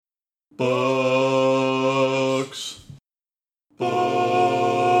Books.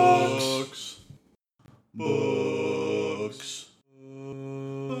 Books. Books.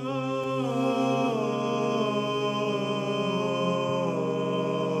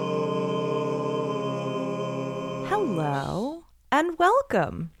 Hello, and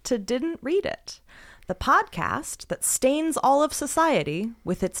welcome to Didn't Read It, the podcast that stains all of society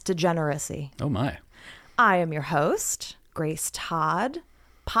with its degeneracy. Oh my. I am your host, Grace Todd,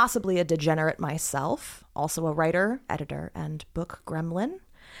 possibly a degenerate myself, also a writer, editor, and book gremlin.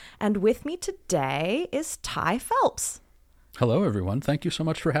 And with me today is Ty Phelps. Hello, everyone. Thank you so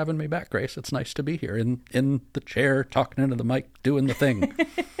much for having me back, Grace. It's nice to be here in the chair, talking into the mic, doing the thing.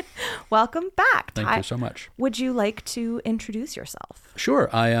 Welcome back, Ty. Thank you so much. Would you like to introduce yourself? Sure.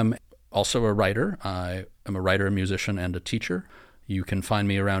 I am also a writer. I am a writer, a musician, and a teacher. You can find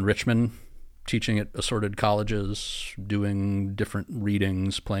me around Richmond, teaching at assorted colleges, doing different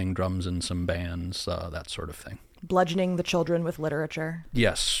readings, playing drums in some bands, that sort of thing. Bludgeoning the children with literature.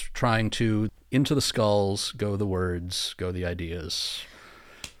 Yes, trying to, into the skulls, go the words, go the ideas.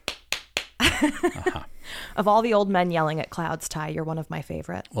 Uh-huh. Of all the old men yelling at clouds, Ty, you're one of my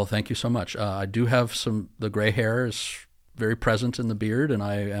favorite. Well, thank you so much. I do have the gray hair is very present in the beard, and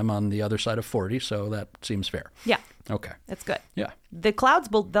I am on the other side of 40, so that seems fair. Yeah. Okay. It's good. Yeah. The clouds,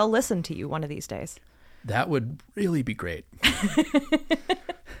 they'll listen to you one of these days. That would really be great.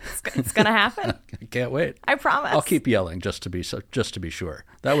 It's going to happen. I can't wait. I promise. I'll keep yelling just to be sure.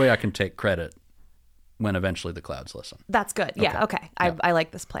 That way I can take credit when eventually the clouds listen. That's good. Yeah, okay. Yeah. I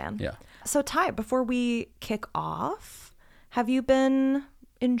like this plan. Yeah. So, Ty, before we kick off, have you been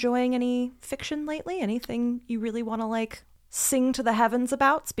enjoying any fiction lately? Anything you really want to, sing to the heavens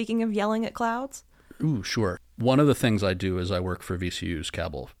about, speaking of yelling at clouds? Ooh, sure. One of the things I do is I work for VCU's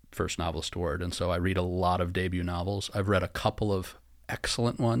Cabell First Novelist Award, and so I read a lot of debut novels. I've read a couple of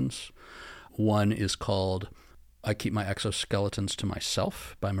excellent ones. One is called I Keep My Exoskeletons to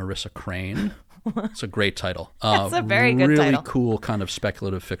Myself by Marissa Crane. It's a great title. That's a very good title. Really cool kind of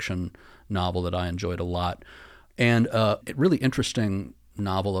speculative fiction novel that I enjoyed a lot. And a really interesting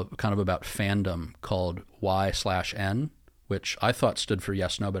novel kind of about fandom called Y/N, which I thought stood for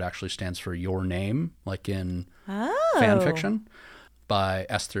yes, no, but actually stands for your name, like in fan fiction, by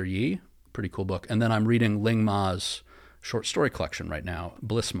Esther Yi. Pretty cool book. And then I'm reading Ling Ma's short story collection right now,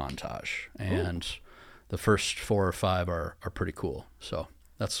 Bliss Montage. And the first 4 or 5 are pretty cool. So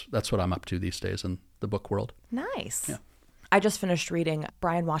that's what I'm up to these days in the book world. Nice. Yeah. I just finished reading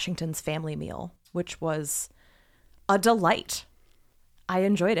Brian Washington's Family Meal, which was a delight. I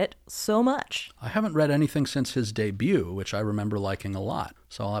enjoyed it so much. I haven't read anything since his debut, which I remember liking a lot.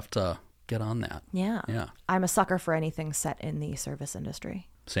 So I'll have to get on that. Yeah. Yeah. I'm a sucker for anything set in the service industry.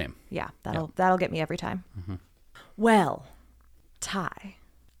 Same. Yeah, that'll get me every time. Mm-hmm. Well, Ty,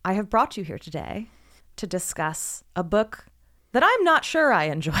 I have brought you here today to discuss a book that I'm not sure I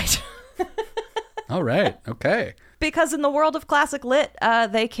enjoyed. All right. Okay. Because in the world of classic lit,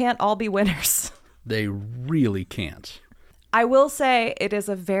 they can't all be winners. They really can't. I will say it is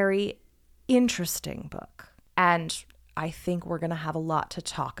a very interesting book, and I think we're going to have a lot to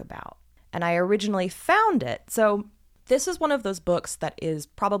talk about. And I originally found it. So this is one of those books that is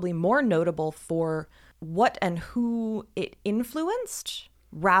probably more notable for what and who it influenced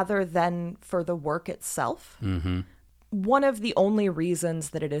rather than for the work itself. Mm-hmm. One of the only reasons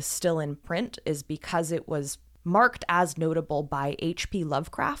that it is still in print is because it was marked as notable by H.P.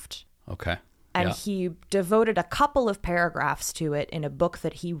 Lovecraft. Okay. And Yeah. he devoted a couple of paragraphs to it in a book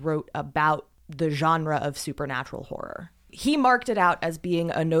that he wrote about the genre of supernatural horror. He marked it out as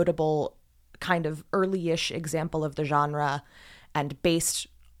being a notable kind of early-ish example of the genre, and based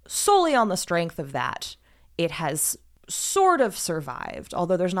solely on the strength of that, it has sort of survived,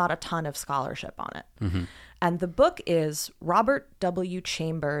 although there's not a ton of scholarship on it. Mm-hmm. And the book is Robert W.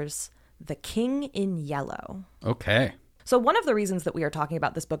 Chambers' The King in Yellow. Okay. So one of the reasons that we are talking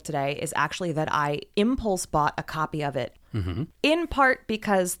about this book today is actually that I impulse bought a copy of it, in part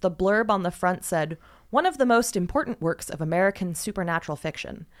because the blurb on the front said, one of the most important works of American supernatural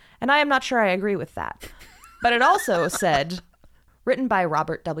fiction. And I am not sure I agree with that. But it also said, written by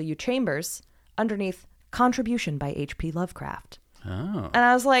Robert W. Chambers, underneath, contribution by H.P. Lovecraft. Oh. And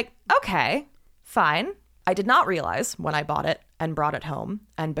I was like, okay, fine. I did not realize when I bought it and brought it home,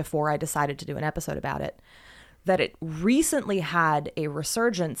 and before I decided to do an episode about it, that it recently had a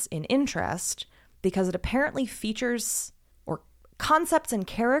resurgence in interest because it apparently features, or concepts and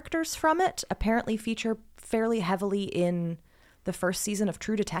characters from it apparently feature fairly heavily in the first season of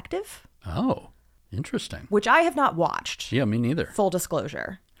True Detective. Oh, interesting. Which I have not watched. Yeah, me neither. Full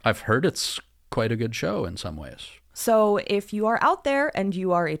disclosure. I've heard it's quite a good show in some ways. So if you are out there and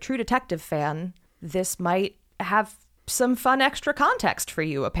you are a True Detective fan, this might have some fun extra context for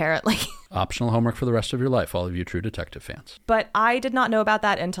you, apparently. Optional homework for the rest of your life, all of you True Detective fans. But I did not know about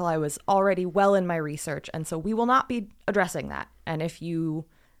that until I was already well in my research, and so we will not be addressing that. And if you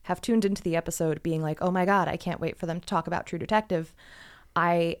have tuned into the episode being like, oh my God, I can't wait for them to talk about True Detective,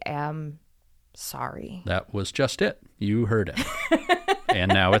 I am sorry. That was just it. You heard it.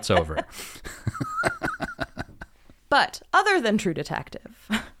 And now it's over. But other than True Detective,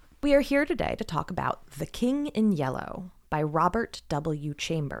 we are here today to talk about The King in Yellow by Robert W.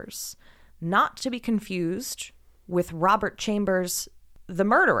 Chambers. Not to be confused with Robert Chambers, the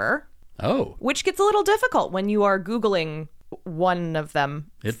murderer. Oh. Which gets a little difficult when you are Googling one of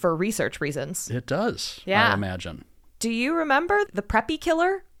them for research reasons. It does, Yeah. I imagine. Do you remember the Preppy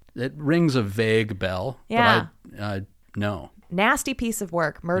Killer? It rings a vague bell. Yeah. But no. Nasty piece of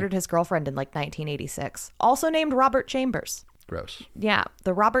work. Murdered his girlfriend in like 1986. Also named Robert Chambers. Gross. Yeah,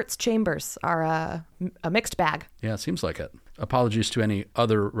 the Roberts Chambers are a mixed bag. Yeah, it seems like it. Apologies to any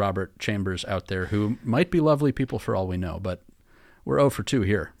other Robert Chambers out there who might be lovely people for all we know, but we're 0 for 2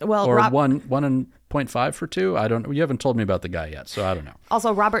 here. Well, or 1.5 for 2. I don't. You haven't told me about the guy yet, so I don't know.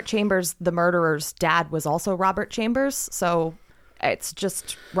 Also, Robert Chambers, the murderer's dad, was also Robert Chambers, so it's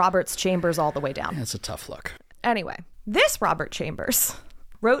just Robert's Chambers all the way down. It's a tough look. Anyway, this Robert Chambers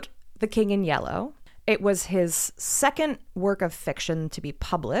wrote The King in Yellow. It was his second work of fiction to be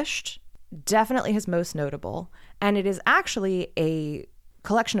published, definitely his most notable, and it is actually a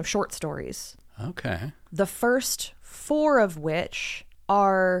collection of short stories. Okay. The first 4 of which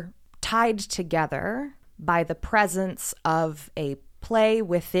are tied together by the presence of a play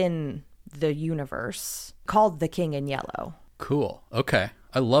within the universe called The King in Yellow. Cool. Okay.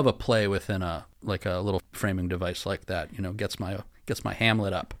 I love a play within a little framing device like that. You know, gets my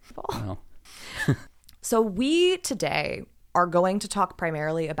Hamlet up. You know? So we today are going to talk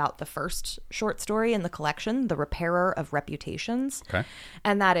primarily about the first short story in the collection, The Repairer of Reputations. Okay.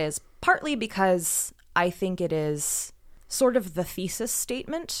 And that is partly because I think it is sort of the thesis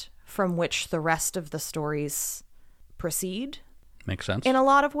statement from which the rest of the stories proceed. Makes sense. In a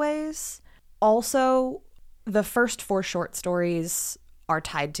lot of ways. Also, the first 4 short stories are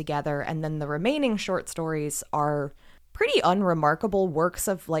tied together, and then the remaining short stories are pretty unremarkable works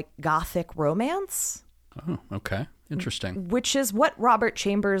of like Gothic romance. Oh, okay. Interesting. Which is what Robert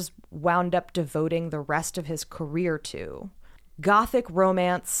Chambers wound up devoting the rest of his career to. Gothic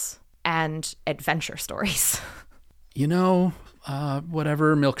romance and adventure stories. You know,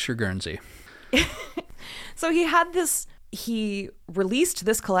 whatever milks your Guernsey. So he released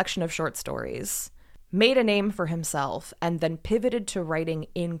this collection of short stories, made a name for himself, and then pivoted to writing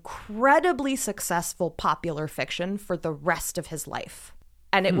incredibly successful popular fiction for the rest of his life.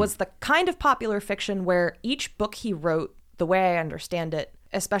 And it was the kind of popular fiction where each book he wrote, the way I understand it,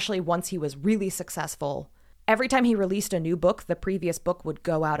 especially once he was really successful, every time he released a new book, the previous book would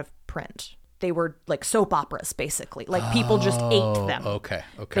go out of print. They were like soap operas, basically. Like people just ate them. Okay.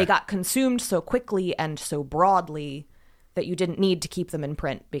 They got consumed so quickly and so broadly that you didn't need to keep them in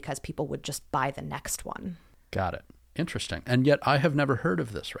print because people would just buy the next one. Got it. Interesting. And yet I have never heard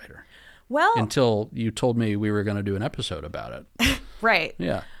of this writer. Well, Until you told me we were going to do an episode about it. right.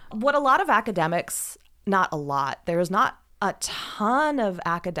 Yeah. What a lot of academics, not a lot, there's not a ton of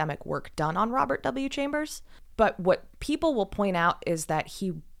academic work done on Robert W. Chambers, but what people will point out is that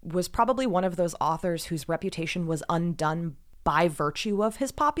he was probably one of those authors whose reputation was undone by virtue of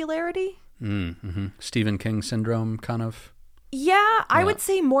his popularity. Mm-hmm. Stephen King syndrome, kind of? Yeah, I would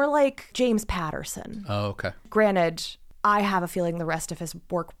say more like James Patterson. Oh, okay. Granted, I have a feeling the rest of his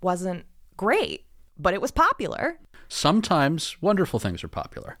work wasn't great, but it was popular. Sometimes wonderful things are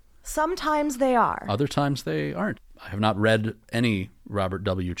popular. Sometimes they are. Other times they aren't. I have not read any Robert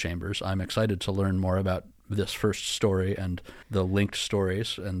W. Chambers. I'm excited to learn more about this first story and the linked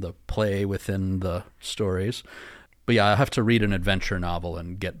stories and the play within the stories. But yeah, I have to read an adventure novel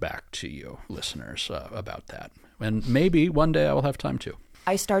and get back to you, listeners, about that. And maybe one day I will have time to.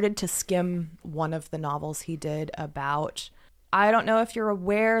 I started to skim one of the novels he did about, I don't know if you're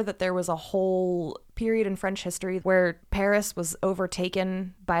aware that there was a whole period in French history where Paris was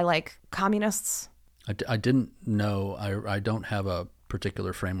overtaken by like communists. I didn't know. I don't have a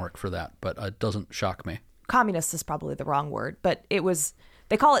particular framework for that, but it doesn't shock me. Communist is probably the wrong word, but it was,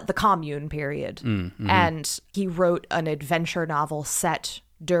 they call it the commune period. Mm-hmm. And he wrote an adventure novel set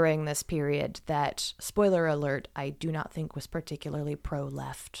during this period that, spoiler alert, I do not think was particularly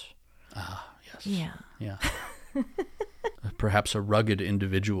pro-left. Ah, yes. Yeah. Yeah. Perhaps a rugged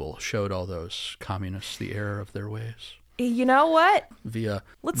individual showed all those communists the error of their ways. You know what? via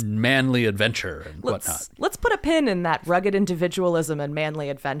manly adventure and whatnot. Let's put a pin in that rugged individualism and manly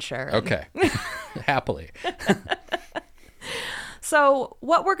adventure. Okay. Happily. So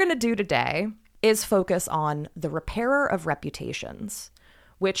what we're going to do today is focus on the Repairer of Reputations,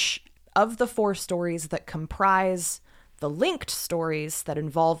 which of the 4 stories that comprise the linked stories that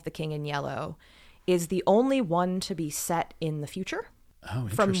involve the King in Yellow is the only one to be set in the future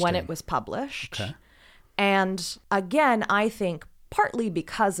from when it was published. Okay. And again, I think partly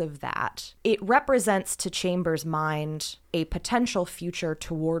because of that, it represents to Chambers' mind a potential future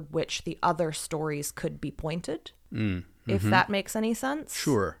toward which the other stories could be pointed, if that makes any sense.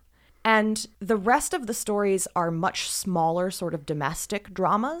 Sure. And the rest of the stories are much smaller, sort of domestic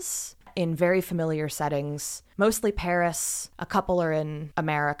dramas in very familiar settings, mostly Paris. A couple are in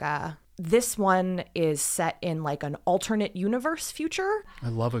America. This one is set in like an alternate universe future. I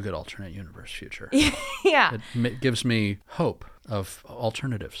love a good alternate universe future. Yeah. It gives me hope of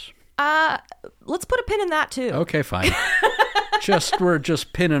alternatives. Let's put a pin in that too. Okay, fine. We're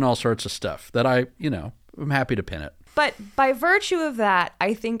just pinning all sorts of stuff that I'm happy to pin it. But by virtue of that,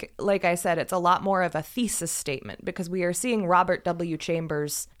 I think, like I said, it's a lot more of a thesis statement because we are seeing Robert W.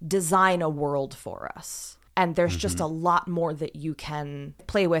 Chambers design a world for us. And there's just a lot more that you can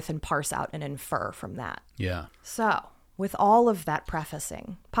play with and parse out and infer from that. Yeah. So, with all of that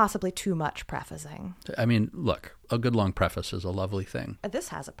prefacing, possibly too much prefacing. I mean, look, a good long preface is a lovely thing. This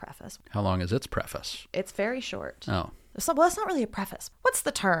has a preface. How long is its preface? It's very short. Oh. So, well, it's not really a preface. What's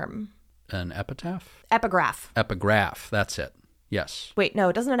the term? An epitaph? Epigraph. Epigraph, that's it. Yes. Wait,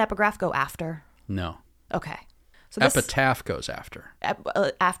 no, doesn't an epigraph go after? No. Okay. So this, Epitaph goes after.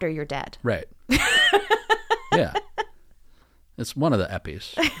 After you're dead. Right. Yeah. It's one of the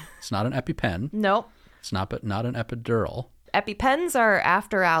epis. It's not an EpiPen. Nope. It's not an epidural. EpiPens are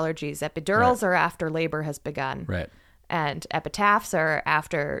after allergies. Epidurals are after labor has begun. Right. And epitaphs are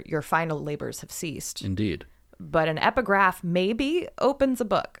after your final labors have ceased. Indeed. But an epigraph maybe opens a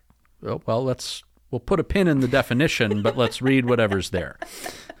book. Oh, well, we'll put a pin in the definition, but let's read whatever's there.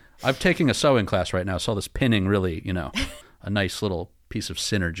 I'm taking a sewing class right now, so this pinning really, a nice little piece of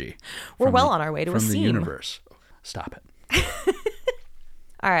synergy. We're well on our way to a from the seam. universe. Stop it.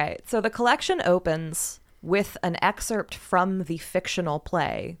 All right. So the collection opens with an excerpt from the fictional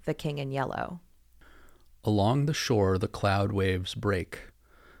play, The King in Yellow. Along the shore the cloud waves break.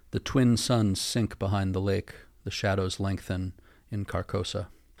 The twin suns sink behind the lake. The shadows lengthen in Carcosa.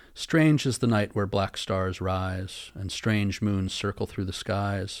 Strange is the night where black stars rise, and strange moons circle through the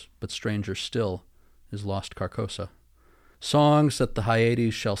skies, but stranger still is lost Carcosa. Songs that the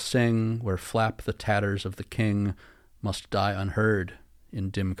Hyades shall sing, where flap the tatters of the king, must die unheard in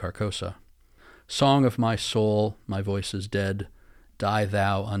dim Carcosa. Song of my soul, my voice is dead. Die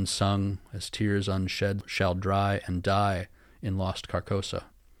thou unsung, as tears unshed shall dry and die in lost Carcosa.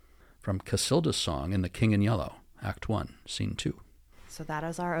 From Casilda's song in The King in Yellow, Act 1, Scene 2. So that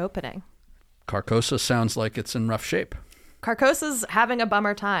is our opening. Carcosa sounds like it's in rough shape. Carcosa's having a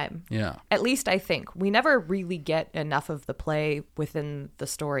bummer time. Yeah. At least I think. We never really get enough of the play within the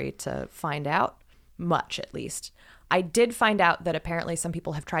story to find out. Much, at least. I did find out that apparently some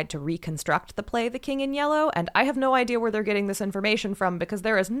people have tried to reconstruct the play The King in Yellow, and I have no idea where they're getting this information from because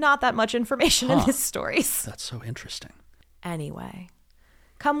there is not that much information in his stories. That's so interesting. Anyway,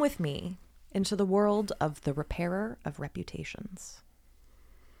 come with me into the world of the Repairer of Reputations.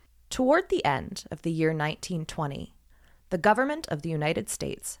 Toward the end of the year 1920, the government of the United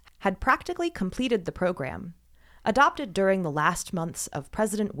States had practically completed the program, adopted during the last months of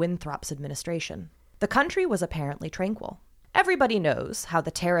President Winthrop's administration. The country was apparently tranquil. Everybody knows how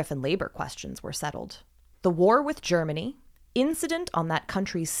the tariff and labor questions were settled. The war with Germany, incident on that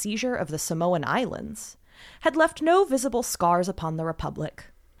country's seizure of the Samoan Islands, had left no visible scars upon the Republic,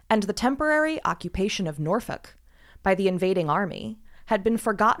 and the temporary occupation of Norfolk by the invading army had been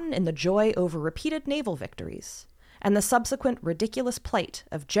forgotten in the joy over repeated naval victories and the subsequent ridiculous plight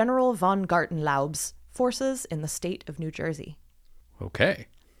of General von Gartenlaub's forces in the state of New Jersey. Okay.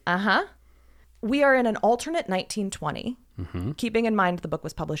 Uh-huh. We are in an alternate 1920, keeping in mind the book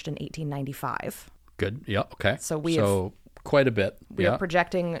was published in 1895. Good. Yeah. Okay. So quite a bit. We are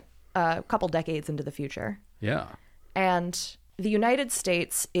projecting a couple decades into the future. Yeah. And the United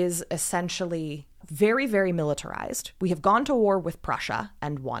States is essentially very, very militarized. We have gone to war with Prussia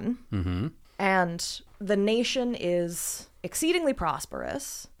and won. Mm-hmm. And the nation is exceedingly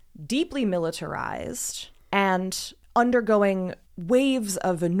prosperous, deeply militarized, and undergoing waves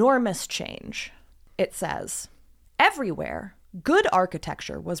of enormous change. It says, everywhere, good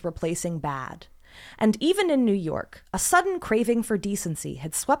architecture was replacing bad. And even in New York, a sudden craving for decency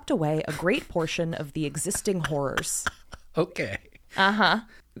had swept away a great portion of the existing horrors. Okay. Uh-huh.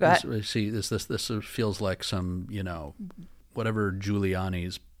 Go ahead. See, this feels like some, whatever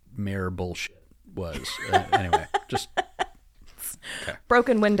Giuliani's mayor bullshit was. Anyway, just okay.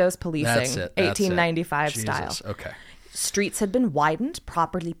 Broken windows policing, That's it. 1895 Jesus. style. Okay. Streets had been widened,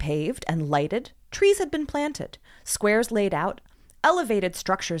 properly paved and lighted. Trees had been planted, squares laid out, elevated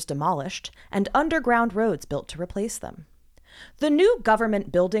structures demolished, and underground roads built to replace them. The new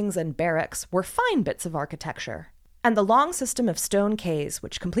government buildings and barracks were fine bits of architecture, and the long system of stone quays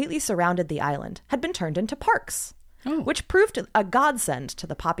which completely surrounded the island had been turned into parks, which proved a godsend to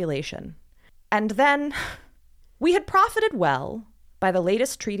the population. And then we had profited well by the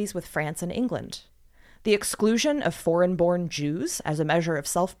latest treaties with France and England. The exclusion of foreign-born Jews as a measure of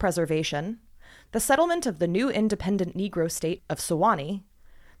self-preservation, the settlement of the new independent Negro state of Sewanee,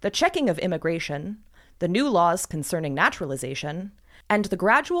 the checking of immigration, the new laws concerning naturalization, and the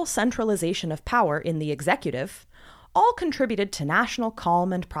gradual centralization of power in the executive all contributed to national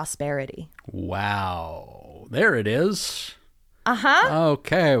calm and prosperity. Wow. There it is. Uh-huh.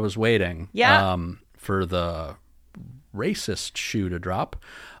 Okay, I was waiting. Yeah. For the racist shoe to drop.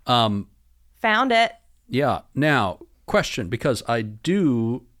 Found it. Yeah. Now, question, because I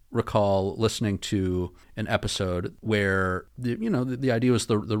do recall listening to an episode where the idea was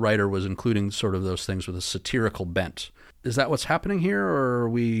the writer was including sort of those things with a satirical bent. Is that what's happening here, or are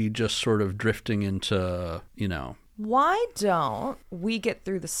we just sort of drifting into, Why don't we get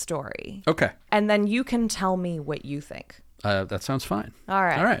through the story? Okay. And then you can tell me what you think. That sounds fine. All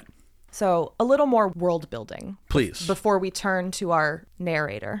right. So a little more world building. Please. Before we turn to our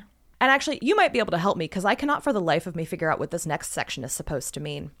narrator. And actually, you might be able to help me because I cannot for the life of me figure out what this next section is supposed to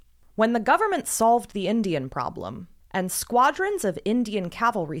mean. When the government solved the Indian problem, and squadrons of Indian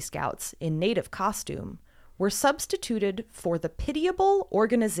cavalry scouts in native costume were substituted for the pitiable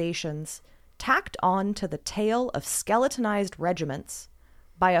organizations tacked on to the tail of skeletonized regiments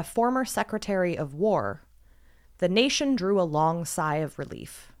by a former Secretary of War, the nation drew a long sigh of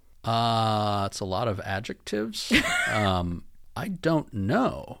relief. It's a lot of adjectives. I don't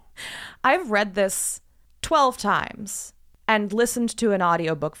know. I've read this 12 times and listened to an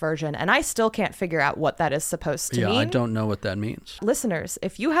audiobook version, and I still can't figure out what that is supposed to mean. Yeah, I don't know what that means. Listeners,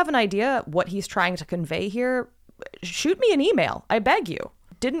 if you have an idea what he's trying to convey here, shoot me an email. I beg you.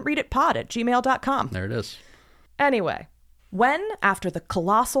 didn'treaditpod@gmail.com. There it is. Anyway, when, after the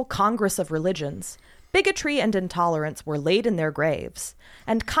colossal Congress of Religions, bigotry and intolerance were laid in their graves,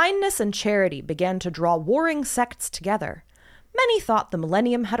 and kindness and charity began to draw warring sects together, many thought the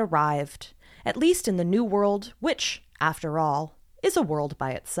millennium had arrived, at least in the New World, which, after all, is a world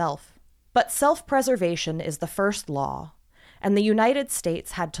by itself. But self-preservation is the first law, and the United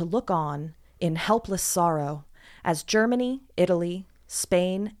States had to look on in helpless sorrow as Germany, Italy,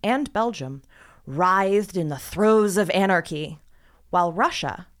 Spain, and Belgium writhed in the throes of anarchy, while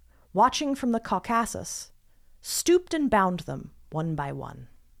Russia, watching from the Caucasus, stooped and bound them one by one.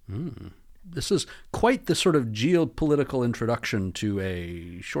 This is quite the sort of geopolitical introduction to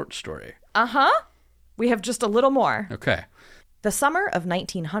a short story. Uh-huh. We have just a little more. Okay. The summer of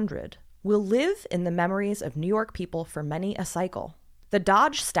 1900 will live in the memories of New York people for many a cycle. The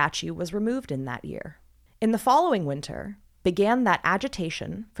Dodge statue was removed in that year. In the following winter began that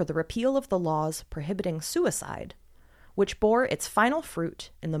agitation for the repeal of the laws prohibiting suicide, which bore its final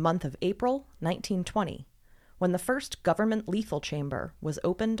fruit in the month of April 1920, when the first government lethal chamber was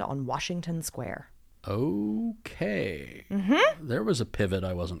opened on Washington Square. Okay. There was a pivot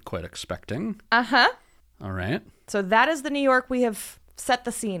I wasn't quite expecting. Uh-huh. All right. So that is the New York we have set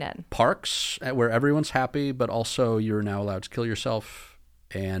the scene in. Parks where everyone's happy, but also you're now allowed to kill yourself,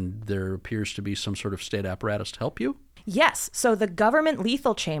 and there appears to be some sort of state apparatus to help you? Yes. So the government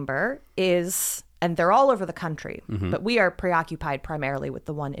lethal chamber is, and they're all over the country, but we are preoccupied primarily with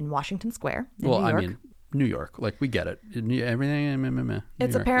the one in Washington Square in New York. I mean, New York, like we get it. Everything.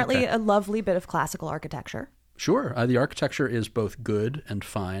 It's apparently a lovely bit of classical architecture. Sure. The architecture is both good and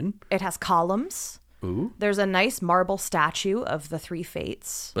fine. It has columns. Ooh. There's a nice marble statue of the Three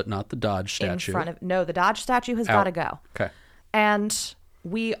Fates. But not the Dodge statue. In front of, no, the Dodge statue has got to go. Okay. And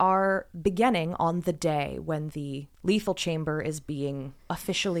we are beginning on the day when the lethal chamber is being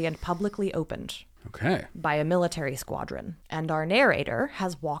officially and publicly opened. Okay. By a military squadron. And our narrator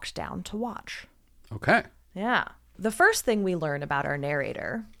has walked down to watch. Okay. Yeah. The first thing we learn about our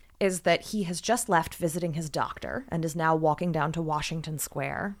narrator is that he has just left visiting his doctor and is now walking down to Washington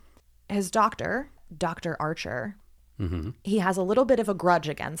Square. His doctor, Dr. Archer, he has a little bit of a grudge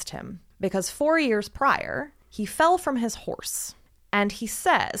against him because 4 years prior, he fell from his horse. And he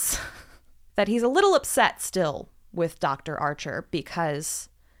says that he's a little upset still with Dr. Archer because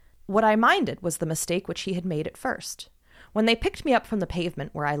what I minded was the mistake which he had made at first, When they picked me up from the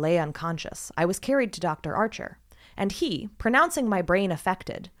pavement where I lay unconscious, I was carried to Dr. Archer, and he, pronouncing my brain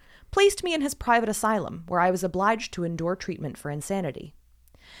affected, placed me in his private asylum where I was obliged to endure treatment for insanity.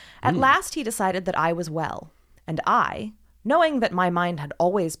 At last he decided that I was well, and I, knowing that my mind had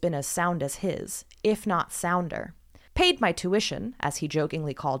always been as sound as his, if not sounder, paid my tuition, as he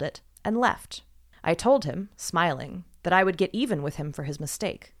jokingly called it, and left. I told him, smiling, that I would get even with him for his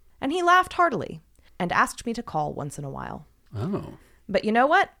mistake, and he laughed heartily and asked me to call once in a while. Oh. But you know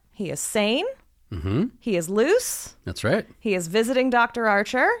what? He is sane. Mm-hmm. He is loose. That's right. He is visiting Dr.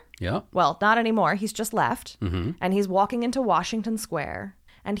 Archer. Yeah. Well, not anymore. He's just left. Mm-hmm. And he's walking into Washington Square,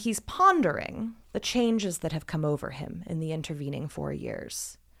 and he's pondering the changes that have come over him in the intervening 4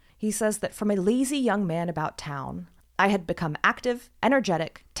 years. He says that from a lazy young man about town, I had become active,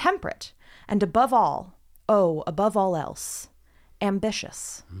 energetic, temperate, and above all else,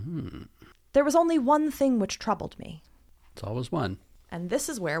 ambitious. There was only one thing which troubled me. It's always one. And this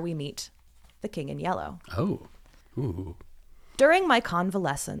is where we meet the King in Yellow. Oh. Ooh. During my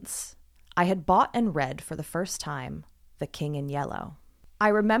convalescence, I had bought and read for the first time The King in Yellow. I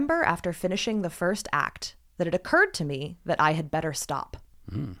remember after finishing the first act that it occurred to me that I had better stop.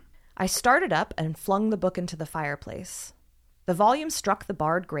 I started up and flung the book into the fireplace. The volume struck the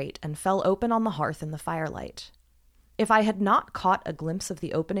barred grate and fell open on the hearth in the firelight. If I had not caught a glimpse of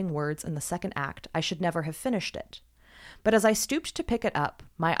the opening words in the second act, I should never have finished it. But as I stooped to pick it up,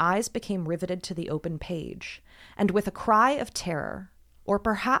 my eyes became riveted to the open page, and with a cry of terror, or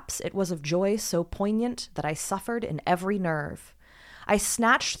perhaps it was of joy so poignant that I suffered in every nerve, I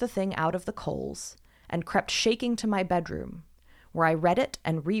snatched the thing out of the coals and crept shaking to my bedroom, where I read it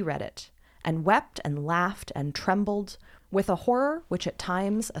and reread it, and wept and laughed and trembled with a horror which at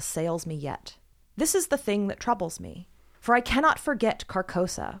times assails me yet. This is the thing that troubles me, for I cannot forget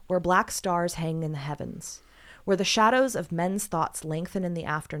Carcosa, where black stars hang in the heavens, where the shadows of men's thoughts lengthen in the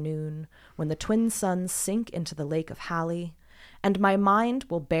afternoon, when the twin suns sink into the lake of Halley, and my mind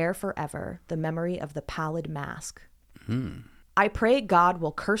will bear forever the memory of the pallid mask. I pray God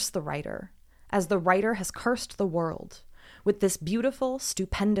will curse the writer, as the writer has cursed the world, with this beautiful,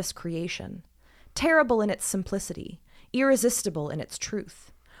 stupendous creation, terrible in its simplicity, irresistible in its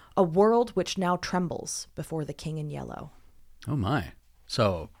truth, a world which now trembles before the King in Yellow. Oh my.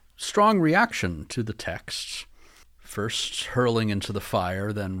 So, strong reaction to the text. First hurling into the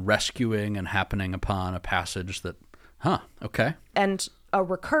fire, then rescuing and happening upon a passage that, okay. And a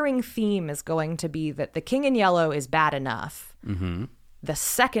recurring theme is going to be that the King in Yellow is bad enough. Mm-hmm. The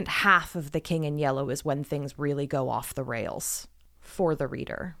second half of the King in Yellow is when things really go off the rails for the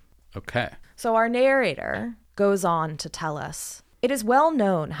reader. Okay. So our narrator goes on to tell us, it is well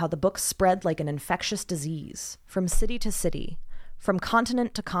known how the book spread like an infectious disease, from city to city, from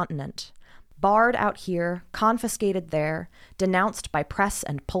continent to continent, barred out here, confiscated there, denounced by press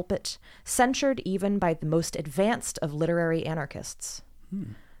and pulpit, censured even by the most advanced of literary anarchists.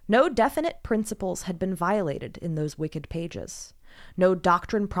 No definite principles had been violated in those wicked pages, no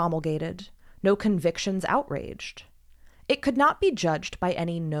doctrine promulgated, no convictions outraged. It could not be judged by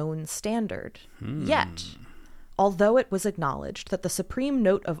any known standard. Yet, although it was acknowledged that the supreme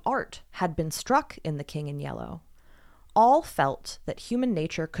note of art had been struck in The King in Yellow, all felt that human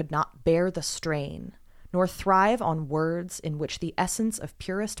nature could not bear the strain, nor thrive on words in which the essence of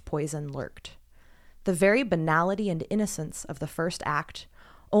purest poison lurked. The very banality and innocence of the first act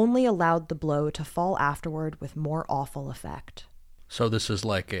only allowed the blow to fall afterward with more awful effect. So this is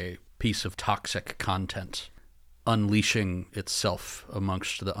like a piece of toxic content unleashing itself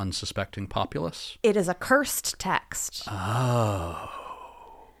amongst the unsuspecting populace? It is a cursed text. Oh.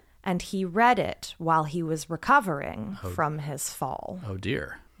 And he read it while he was recovering from his fall. Oh,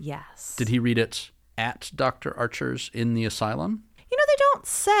 dear. Yes. Did he read it at Dr. Archer's in the asylum? You know, they don't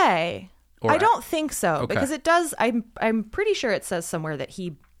say. Or I don't think so, Okay. because it does. I'm pretty sure it says somewhere that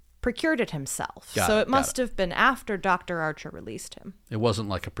he procured it himself. Got So it, it must have been after Dr. Archer released him. It wasn't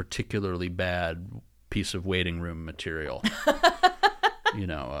like a particularly bad piece of waiting room material.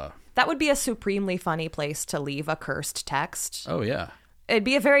 That would be a supremely funny place to leave a cursed text. Oh, yeah. It'd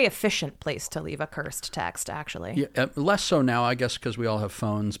be a very efficient place to leave a cursed text, actually. Yeah, less so now, I guess, because we all have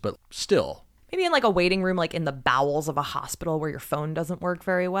phones, but still. Maybe in like a waiting room, like in the bowels of a hospital where your phone doesn't work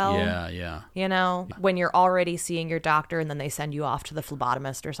very well. Yeah. You know, when you're already seeing your doctor and then they send you off to the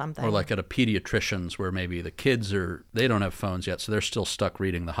phlebotomist or something. Or like at a pediatrician's where maybe the kids they don't have phones yet, so they're still stuck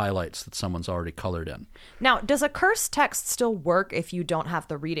reading the highlights that someone's already colored in. Now, does a cursed text still work if you don't have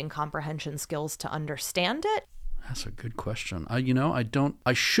the reading comprehension skills to understand it? That's a good question.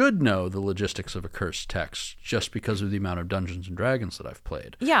 I should know the logistics of a cursed text just because of the amount of Dungeons and Dragons that I've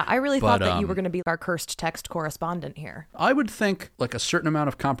played. Yeah, I really thought that you were going to be our cursed text correspondent here. I would think like a certain amount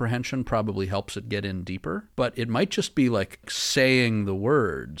of comprehension probably helps it get in deeper, but it might just be like saying the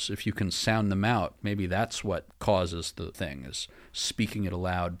words. If you can sound them out, maybe that's what causes the thing, is speaking it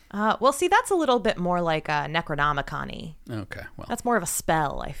aloud. Well, see, that's a little bit more like a Necronomicon-y. Okay, well. That's more of a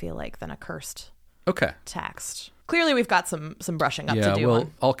spell, I feel like, than a cursed text. Clearly, we've got some brushing up to do. Yeah,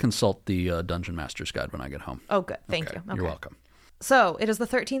 well, I'll consult the Dungeon Master's Guide when I get home. Oh, good. Thank you. Okay. You're welcome. So, it is the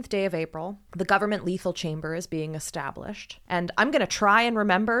 13th day of April. The government lethal chamber is being established. And I'm going to try and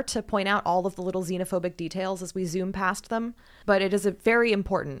remember to point out all of the little xenophobic details as we zoom past them. But it is very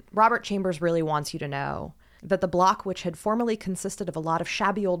important. Robert Chambers really wants you to know that the block, which had formerly consisted of a lot of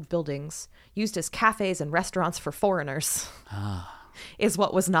shabby old buildings used as cafes and restaurants for foreigners, is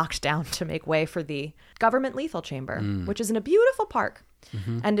what was knocked down to make way for the government lethal chamber, which is in a beautiful park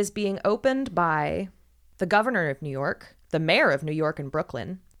and is being opened by the governor of New York, the mayor of New York and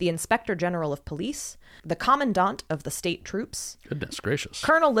Brooklyn, the inspector general of police, the commandant of the state troops. Goodness gracious.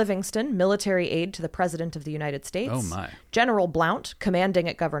 Colonel Livingston, military aide to the President of the United States. Oh, my. General Blount, commanding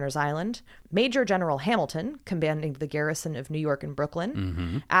at Governor's Island. Major General Hamilton, commanding the garrison of New York and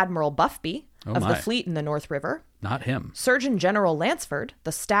Brooklyn. Admiral Buffby of the fleet in the North River. Not him. Surgeon General Lansford,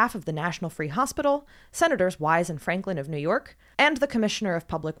 the staff of the National Free Hospital, Senators Wise and Franklin of New York, and the Commissioner of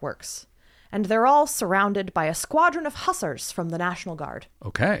Public Works. And they're all surrounded by a squadron of hussars from the National Guard.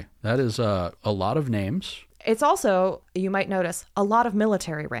 Okay, that is a lot of names. It's also, you might notice, a lot of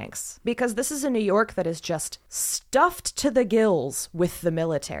military ranks, because this is a New York that is just stuffed to the gills with the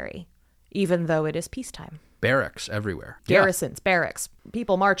military, even though it is peacetime. Barracks everywhere. Garrisons, barracks,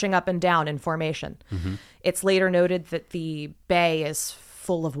 people marching up and down in formation. It's later noted that the bay is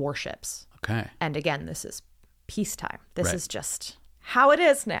full of warships. Okay. And again, this is peacetime. This is just how it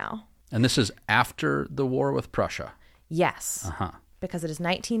is now. And this is after the war with Prussia. Yes. Because it is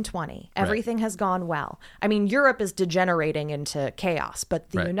 1920. Everything has gone well. I mean, Europe is degenerating into chaos, but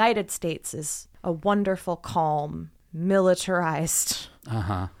the United States is a wonderful, calm, militarized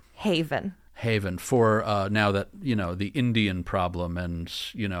haven. Haven for now that, the Indian problem and,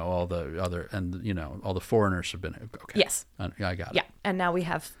 all the other, and, all the foreigners have been. Okay. Yes. I got it. Yeah. And now we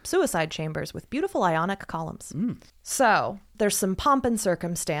have suicide chambers with beautiful ionic columns. So there's some pomp and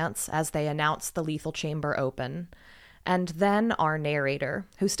circumstance as they announce the lethal chamber open. And then our narrator,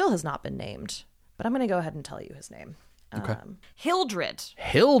 who still has not been named, but I'm going to go ahead and tell you his name. Okay. Hildred.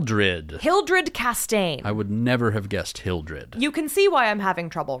 Hildred Castaigne. I would never have guessed Hildred. You can see why I'm having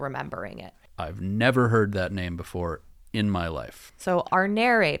trouble remembering it. I've never heard that name before in my life. So our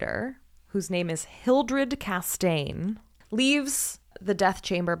narrator, whose name is Hildred Castaigne, leaves the death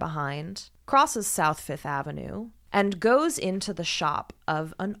chamber behind, crosses South Fifth Avenue, and goes into the shop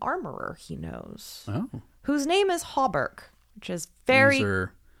of an armorer he knows, whose name is Hawberk, which is very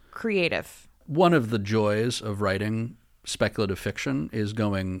creative. One of the joys of writing speculative fiction is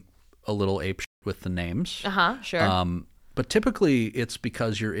going a little ape with the names. Sure. But typically it's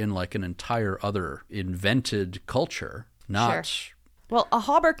because you're in like an entire other invented culture, not... Sure. Well, a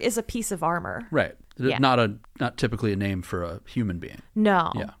hauberk is a piece of armor. Right. Yeah. Not typically a name for a human being.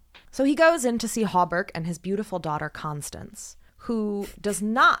 No. Yeah. So he goes in to see Hawberk and his beautiful daughter Constance, who does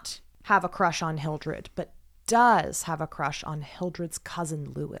not have a crush on Hildred, but does have a crush on Hildred's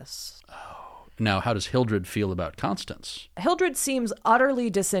cousin Lewis. Oh. Now, how does Hildred feel about Constance? Hildred seems utterly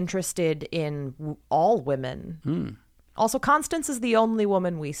disinterested in all women. Also, Constance is the only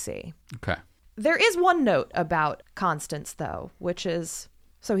woman we see. Okay. There is one note about Constance, though, which is...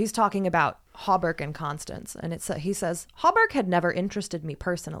 So he's talking about Hawberk and Constance, and he says, Hawberk had never interested me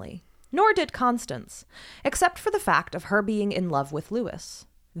personally, nor did Constance, except for the fact of her being in love with Lewis.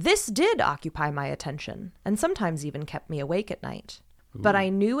 This did occupy my attention, and sometimes even kept me awake at night. Ooh. But I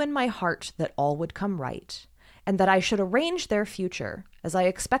knew in my heart that all would come right, and that I should arrange their future, as I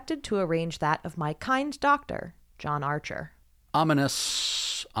expected to arrange that of my kind doctor, John Archer.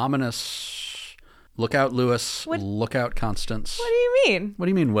 Ominous. Look out, Lewis. Look out, Constance. What do you mean? What do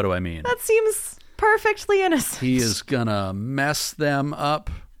you mean, what do I mean? That seems perfectly innocent. He is gonna mess them up.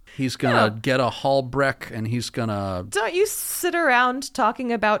 He's gonna get a Hallbreck, and he's gonna... Don't you sit around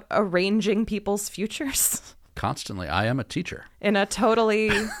talking about arranging people's futures? Constantly. I am a teacher. In a totally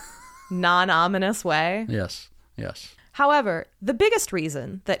non-ominous way? Yes. However, the biggest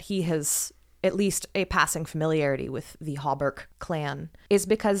reason that he has at least a passing familiarity with the Hawberk clan is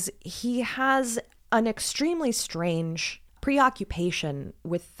because he has an extremely strange preoccupation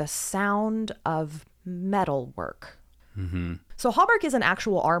with the sound of metal work. So Hauberk is an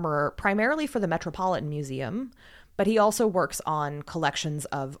actual armorer, primarily for the Metropolitan Museum, but he also works on collections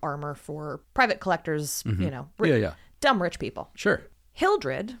of armor for private collectors, dumb rich people. Sure.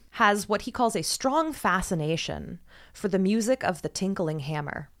 Hildred has what he calls a strong fascination for the music of the tinkling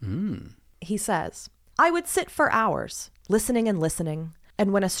hammer. He says, I would sit for hours, listening and listening,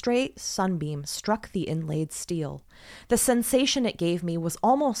 and when a stray sunbeam struck the inlaid steel, the sensation it gave me was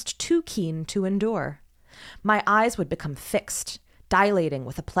almost too keen to endure. My eyes would become fixed, dilating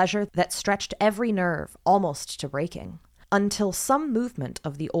with a pleasure that stretched every nerve almost to breaking, until some movement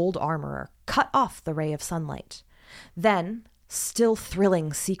of the old armorer cut off the ray of sunlight. Then, still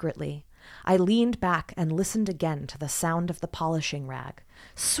thrilling secretly, I leaned back and listened again to the sound of the polishing rag.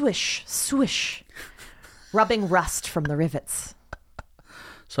 Swish, swish, rubbing rust from the rivets.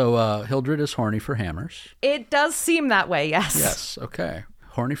 So Hildred is horny for hammers. It does seem that way, yes. Yes, okay.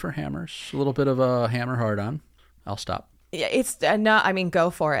 Horny for hammers. A little bit of a hammer hard-on. I'll stop. Yeah, it's go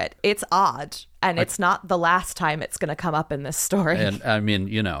for it. It's odd, and it's not the last time it's going to come up in this story. And I mean,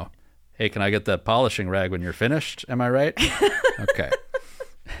 hey, can I get that polishing rag when you're finished? Am I right? Okay.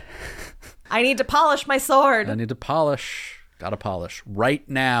 I need to polish my sword. I need to polish. Gotta polish right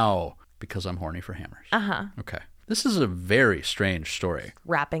now because I'm horny for hammers. Uh-huh. Okay. This is a very strange story.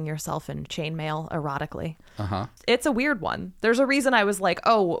 Wrapping yourself in chainmail erotically. Uh-huh. It's a weird one. There's a reason I was like,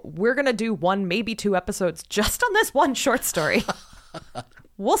 oh, we're going to do 1, maybe 2 episodes just on this one short story.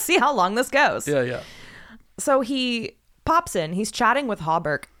 We'll see how long this goes. Yeah. So he pops in, he's chatting with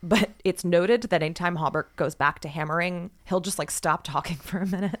Hauberk, but it's noted that anytime Hauberk goes back to hammering, he'll just stop talking for a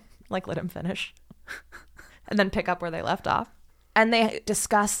minute, let him finish, and then pick up where they left off. And they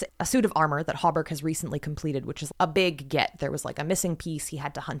discuss a suit of armor that Hauberk has recently completed, which is a big get. There was a missing piece. He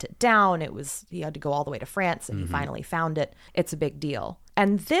had to hunt it down. He had to go all the way to France, and he finally found it. It's a big deal.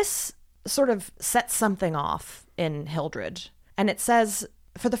 And this sort of sets something off in Hildred. And it says,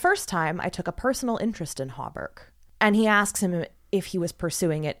 for the first time, I took a personal interest in Hauberk. And he asks him if he was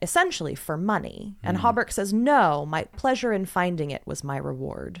pursuing it essentially for money. And Hauberk says, no, my pleasure in finding it was my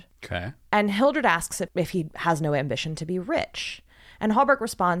reward. Okay. And Hildred asks if he has no ambition to be rich. And Hauberk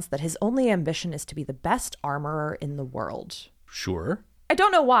responds that his only ambition is to be the best armorer in the world. Sure. I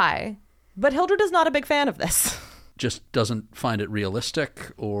don't know why, but Hildred is not a big fan of this. Just doesn't find it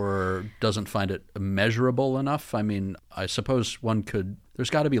realistic or doesn't find it measurable enough. I mean, I suppose there's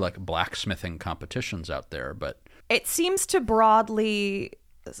got to be blacksmithing competitions out there, but it seems to broadly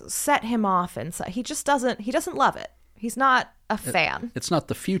set him off, and he doesn't love it. He's not a fan. It's not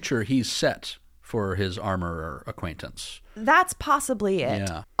the future he's set for his armorer acquaintance. That's possibly it.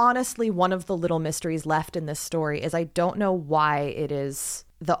 Yeah. Honestly, one of the little mysteries left in this story is I don't know why it is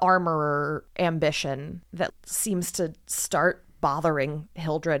the armorer ambition that seems to start bothering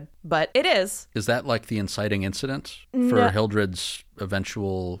Hildred, but it is. Is that the inciting incident for Hildred's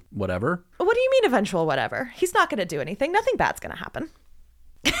eventual whatever? What do you mean eventual whatever? He's not going to do anything. Nothing bad's going to happen.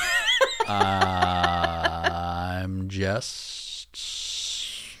 I'm just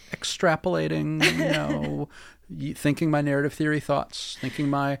extrapolating, thinking my narrative theory thoughts, thinking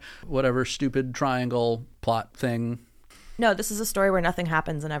my whatever stupid triangle plot thing. No, this is a story where nothing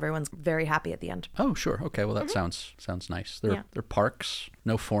happens and everyone's very happy at the end. Oh, sure. Okay, well, that sounds nice. They're parks,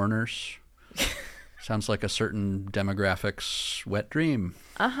 no foreigners. Sounds like a certain demographic's wet dream.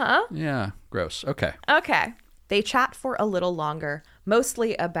 Uh-huh. Yeah, gross. Okay. They chat for a little longer,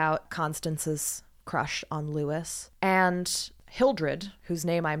 mostly about Constance's crush on Lewis. And Hildred, whose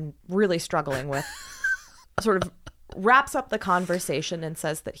name I'm really struggling with, sort of wraps up the conversation and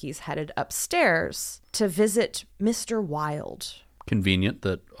says that he's headed upstairs to visit Mr. Wilde. Convenient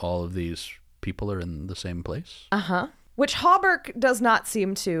that all of these people are in the same place. Uh-huh. Which Hauberk does not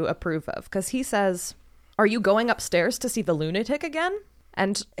seem to approve of, because he says, are you going upstairs to see the lunatic again?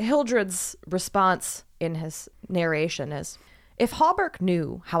 And Hildred's response in his narration is, if Hauberk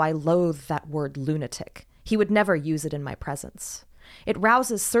knew how I loathe that word lunatic, he would never use it in my presence. It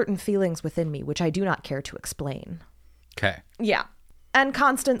rouses certain feelings within me which I do not care to explain. Okay. Yeah. And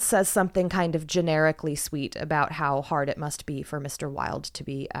Constance says something kind of generically sweet about how hard it must be for Mr. Wilde to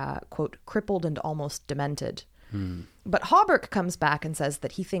be, quote, crippled and almost demented. But Hauberk comes back and says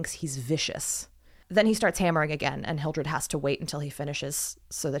that he thinks he's vicious. Then he starts hammering again, and Hildred has to wait until he finishes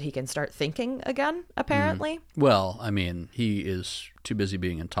so that he can start thinking again, apparently. Well, I mean, he is too busy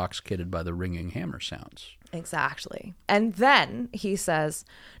being intoxicated by the ringing hammer sounds. Exactly. And then he says,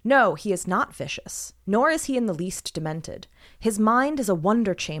 no, he is not vicious, nor is he in the least demented. His mind is a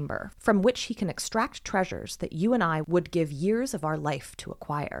wonder chamber from which he can extract treasures that you and I would give years of our life to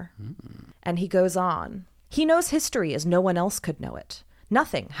acquire. And he goes on. He knows history as no one else could know it.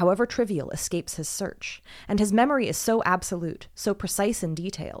 Nothing, however trivial, escapes his search, and his memory is so absolute, so precise in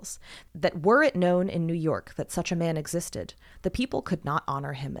details, that were it known in New York that such a man existed, the people could not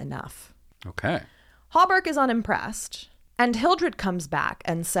honor him enough. Okay. Hawberk is unimpressed, and Hildred comes back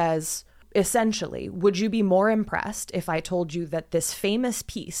and says, essentially, would you be more impressed if I told you that this famous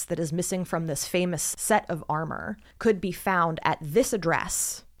piece that is missing from this famous set of armor could be found at this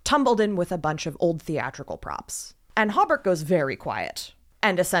address, tumbled in with a bunch of old theatrical props? And Hawberk goes very quiet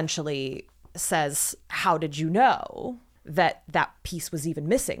and essentially says, how did you know that that piece was even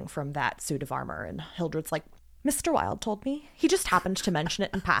missing from that suit of armor? And Hildred's like, Mr. Wilde told me. He just happened to mention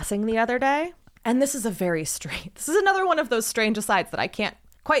it in passing the other day. And this is this is another one of those strange asides that I can't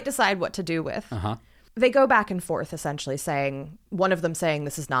quite decide what to do with. Uh-huh. They go back and forth, essentially saying, one of them saying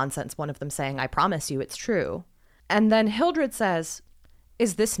this is nonsense, one of them saying, I promise you it's true. And then Hildred says,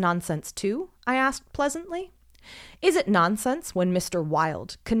 is this nonsense too? I asked pleasantly. Is it nonsense when Mr.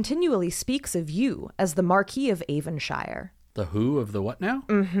 Wilde continually speaks of you as the Marquis of Avonshire? The who of the what now?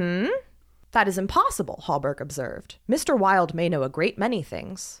 Mm-hmm. That is impossible, Hawberk observed. Mr. Wilde may know a great many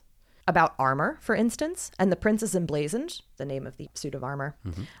things. About armor, for instance, and the Prince's Emblazoned, the name of the suit of armor.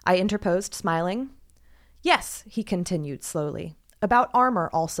 Mm-hmm. I interposed, smiling. Yes, he continued slowly. About armor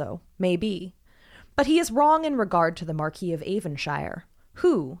also, may be. But he is wrong in regard to the Marquis of Avonshire,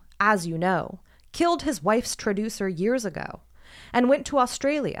 who, as you know, killed his wife's traducer years ago, and went to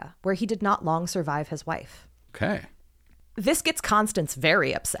Australia, where he did not long survive his wife. Okay. This gets Constance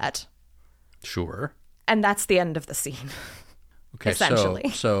very upset. Sure. And that's the end of the scene. Okay, essentially.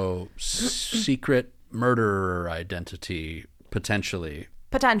 So secret murderer identity, potentially.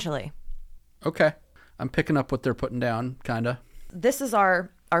 Potentially. Okay. I'm picking up what they're putting down, kind of. This is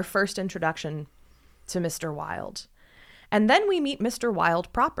our first introduction to Mr. Wilde. And then we meet Mr.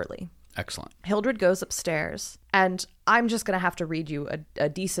 Wilde properly. Excellent. Hildred goes upstairs, and I'm just going to have to read you a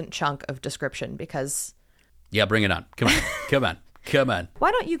decent chunk of description because... Yeah, bring it on. Come on. Come on.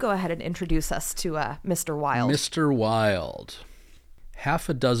 Why don't you go ahead and introduce us to Mr. Wilde? Mr. Wilde. Half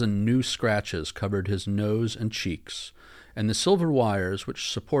a dozen new scratches covered his nose and cheeks, and the silver wires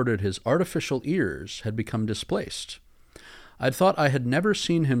which supported his artificial ears had become displaced. I'd thought I had never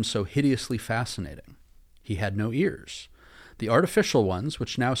seen him so hideously fascinating. He had no ears. The artificial ones,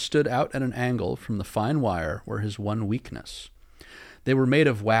 which now stood out at an angle from the fine wire, were his one weakness. They were made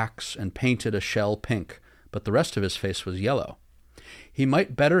of wax and painted a shell pink, but the rest of his face was yellow. He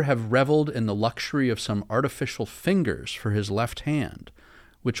might better have reveled in the luxury of some artificial fingers for his left hand,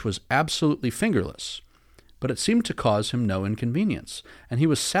 which was absolutely fingerless, but it seemed to cause him no inconvenience, and he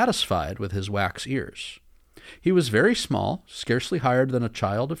was satisfied with his wax ears. He was very small, scarcely higher than a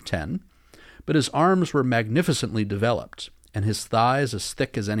child of 10, but his arms were magnificently developed, and his thighs as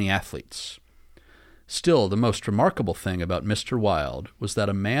thick as any athlete's. Still, the most remarkable thing about Mr. Wilde was that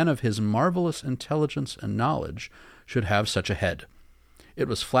a man of his marvelous intelligence and knowledge should have such a head. It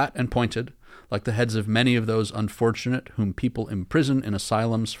was flat and pointed, like the heads of many of those unfortunate whom people imprison in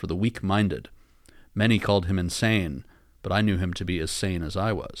asylums for the weak-minded. Many called him insane, but I knew him to be as sane as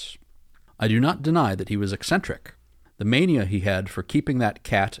I was. I do not deny that he was eccentric. The mania he had for keeping that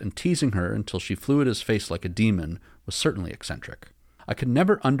cat and teasing her until she flew at his face like a demon was certainly eccentric. I could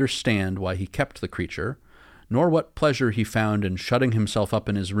never understand why he kept the creature, nor what pleasure he found in shutting himself up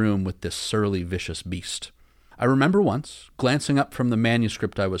in his room with this surly, vicious beast. I remember once, glancing up from the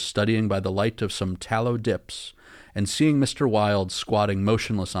manuscript I was studying by the light of some tallow dips, and seeing Mr. Wilde squatting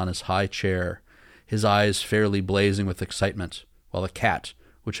motionless on his high chair, his eyes fairly blazing with excitement, while a cat,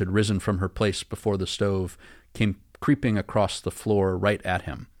 which had risen from her place before the stove, came creeping across the floor right at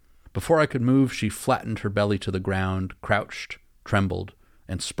him. Before I could move, she flattened her belly to the ground, crouched, trembled,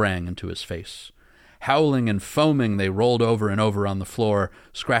 and sprang into his face. Howling and foaming, they rolled over and over on the floor,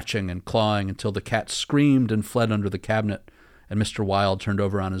 scratching and clawing until the cat screamed and fled under the cabinet, and Mr. Wilde turned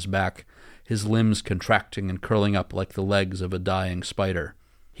over on his back, his limbs contracting and curling up like the legs of a dying spider.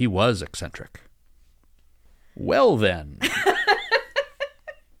 He was eccentric. Well, then.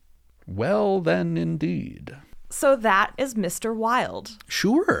 Well, then, indeed. So that is Mr. Wilde.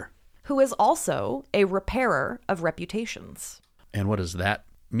 Sure. Who is also a repairer of reputations. And what does that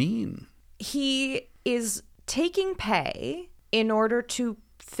mean? He is taking pay in order to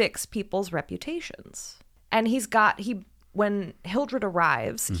fix people's reputations. And when Hildred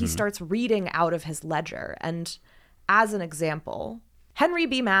arrives, he starts reading out of his ledger. And as an example, Henry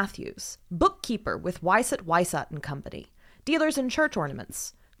B. Matthews, bookkeeper with Wysett and Company, dealers in church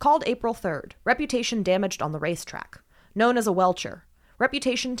ornaments, called April 3rd, reputation damaged on the racetrack, known as a welcher,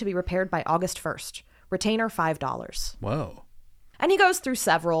 reputation to be repaired by August 1st, retainer $5. Whoa. And he goes through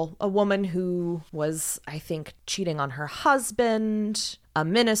several. A woman who was, I think, cheating on her husband, a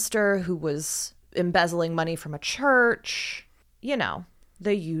minister who was embezzling money from a church, you know,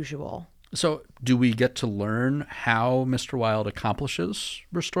 the usual. So do we get to learn how Mr. Wilde accomplishes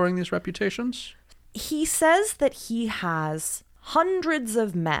restoring these reputations? He says that he has hundreds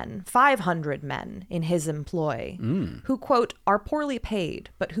of men, 500 men in his employ, who, quote, are poorly paid,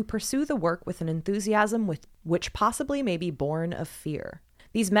 but who pursue the work with an enthusiasm which possibly may be born of fear.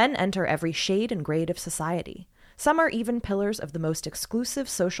 These men enter every shade and grade of society. Some are even pillars of the most exclusive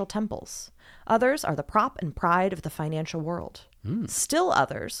social temples. Others are the prop and pride of the financial world. Still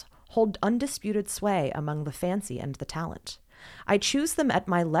others hold undisputed sway among the fancy and the talent. I choose them at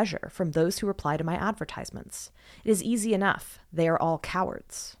my leisure from those who reply to my advertisements. It is easy enough. They are all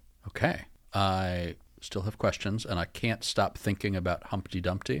cowards. Okay. I still have questions, and I can't stop thinking about Humpty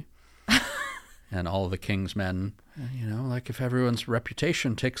Dumpty and all of the king's men. You know, like if everyone's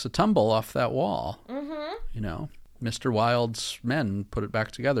reputation takes a tumble off that wall, you know, Mr. Wilde's men put it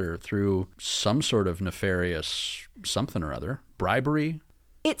back together through some sort of nefarious something or other. Bribery.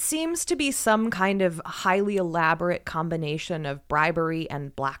 It seems to be some kind of highly elaborate combination of bribery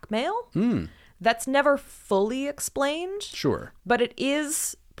and blackmail. That's never fully explained. Sure. But it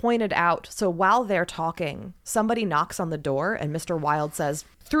is pointed out. So while they're talking, somebody knocks on the door and Mr. Wilde says,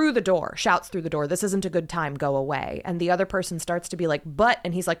 through the door, shouts through the door, this isn't a good time, go away. And the other person starts to be like, but,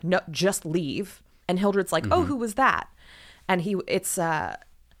 and he's like, no, just leave. And Hildred's like, oh, who was that? And it's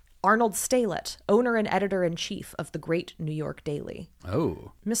Arnold Stalett, owner and editor-in-chief of the Great New York Daily.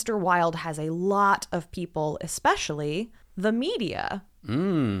 Oh. Mr. Wilde has a lot of people, especially the media,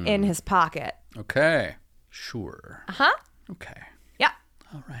 in his pocket. Okay. Sure. Uh-huh. Okay. Yeah.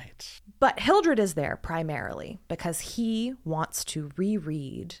 All right. But Hildred is there primarily because he wants to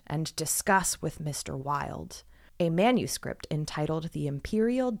reread and discuss with Mr. Wilde a manuscript entitled The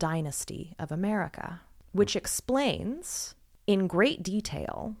Imperial Dynasty of America, which explains in great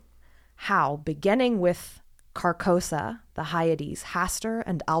detail how, beginning with Carcosa, the Hyades, Hastur,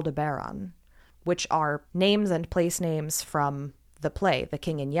 and Aldebaran, which are names and place names from the play, The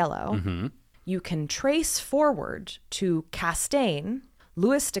King in Yellow, you can trace forward to Castaigne,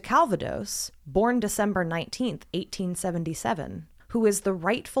 Louis de Calvados, born December 19th, 1877, who is the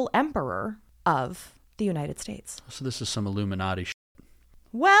rightful emperor of the United States. So this is some Illuminati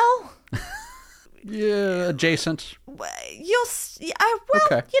Well... Yeah, adjacent.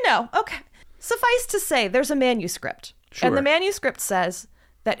 Okay. You know, okay. Suffice to say, there's a manuscript. Sure. And the manuscript says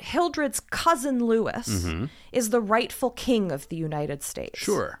that Hildred's cousin Louis is the rightful king of the United States.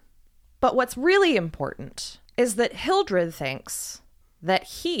 Sure. But what's really important is that Hildred thinks that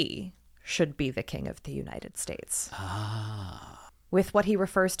he should be the king of the United States. With what he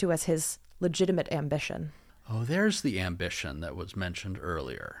refers to as his legitimate ambition. Oh, there's the ambition that was mentioned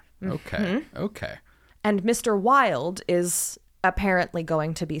earlier. Okay. Okay. And Mr. Wilde is apparently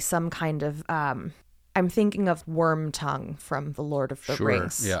going to be some kind of, I'm thinking of Wormtongue from The Lord of the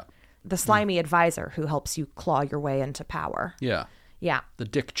Rings. Yeah. The slimy advisor who helps you claw your way into power. Yeah. Yeah. The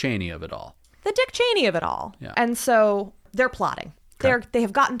Dick Cheney of it all. The Dick Cheney of it all. Yeah. And so they're plotting. Okay. They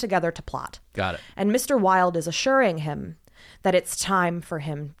have gotten together to plot. Got it. And Mr. Wilde is assuring him that it's time for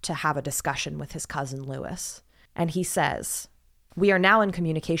him to have a discussion with his cousin Louis. And he says, we are now in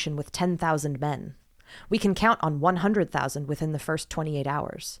communication with 10,000 men. We can count on 100,000 within the first 28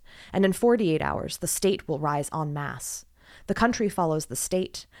 hours. And in 48 hours, the state will rise en masse. The country follows the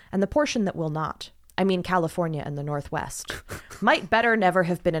state, and the portion that will not, I mean California and the Northwest, might better never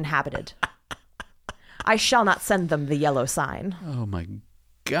have been inhabited. I shall not send them the yellow sign. Oh my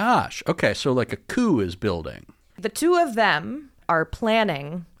gosh. Okay, so like a coup is building. The two of them are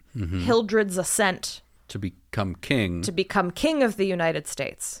planning Hildred's ascent To become king. to become king of the United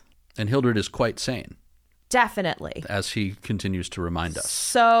States. And Hildred is quite sane, Definitely. as he continues to remind us.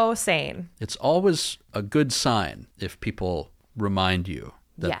 So sane. It's always a good sign if people remind you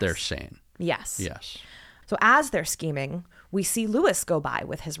that Yes. they're sane. Yes. Yes. So as they're scheming, we see Louis go by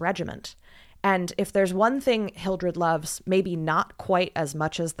with his regiment. And if there's one thing Hildred loves, maybe not quite as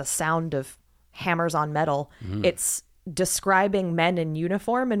much as the sound of hammers on metal, it's describing men in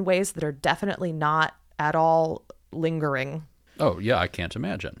uniform in ways that are definitely not at all lingering. Oh, yeah, I can't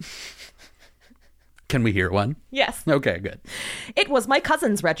imagine. Can we hear one? Yes. Okay, good. It was my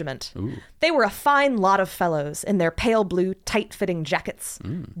cousin's regiment. Ooh. They were a fine lot of fellows in their pale blue, tight-fitting jackets,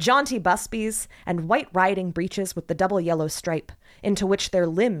 jaunty busbies, and white riding breeches with the double yellow stripe, into which their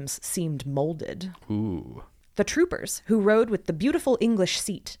limbs seemed molded. Ooh. The troopers, who rode with the beautiful English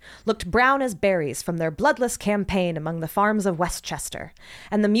seat, looked brown as berries from their bloodless campaign among the farms of Westchester,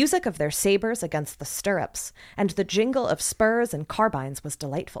 and the music of their sabres against the stirrups, and the jingle of spurs and carbines was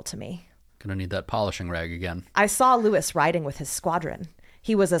delightful to me. Gonna need that polishing rag again. I saw Lewis riding with his squadron.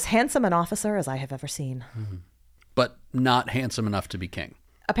 He was as handsome an officer as I have ever seen. Mm-hmm. But not handsome enough to be king.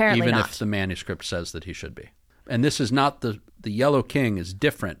 Apparently even not. if the manuscript says that he should be. And this is not the Yellow King is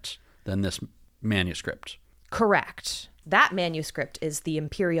different than this manuscript. Correct. That manuscript is the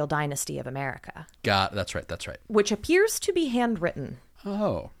Imperial Dynasty of America. That's right. Which appears to be handwritten.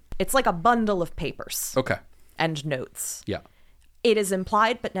 Oh. It's like a bundle of papers. Okay. And notes. Yeah. It is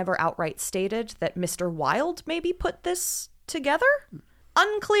implied but never outright stated that Mr. Wilde maybe put this together?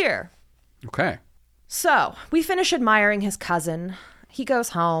 Unclear. Okay. So, we finish admiring his cousin. He goes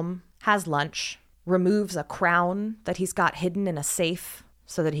home, has lunch, removes a crown that he's got hidden in a safe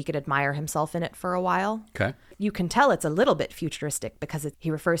so that he could admire himself in it for a while. Okay. You can tell it's a little bit futuristic because he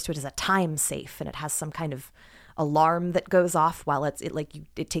refers to it as a time safe, and it has some kind of alarm that goes off while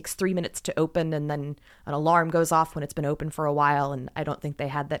it takes 3 minutes to open, and then an alarm goes off when it's been open for a while, and I don't think they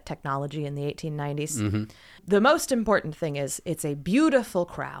had that technology in the 1890s. Mm-hmm. The most important thing is it's a beautiful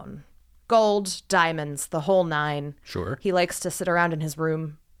crown. Gold, diamonds, the whole nine. Sure. He likes to sit around in his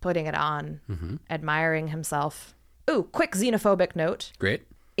room, putting it on, admiring himself. Ooh, quick xenophobic note. Great.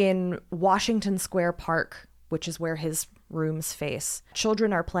 In Washington Square Park, which is where his rooms face,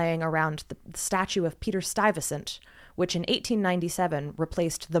 children are playing around the statue of Peter Stuyvesant, which in 1897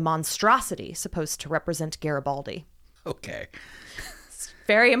 replaced the monstrosity supposed to represent Garibaldi. Okay. It's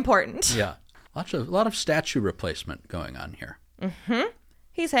very important. Yeah. A lot of statue replacement going on here. Mm-hmm.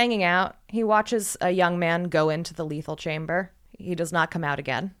 He's hanging out. He watches a young man go into the lethal chamber. He does not come out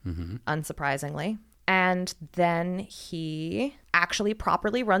again, unsurprisingly. And then he actually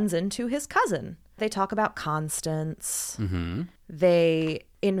properly runs into his cousin. They talk about Constance. Mm-hmm. They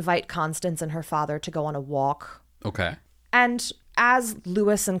invite Constance and her father to go on a walk. Okay. And as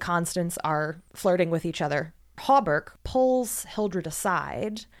Lewis and Constance are flirting with each other, Hawberk pulls Hildred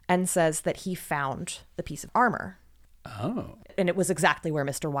aside and says that he found the piece of armor. Oh. And it was exactly where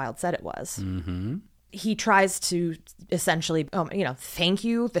Mr. Wilde said it was. Mm-hmm. He tries to essentially, thank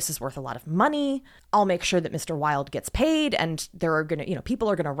you. This is worth a lot of money. I'll make sure that Mr. Wilde gets paid, and there are people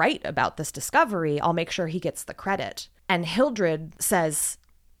are going to write about this discovery. I'll make sure he gets the credit. And Hildred says,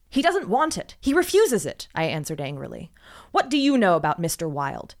 he doesn't want it. He refuses it, I answered angrily. What do you know about Mr.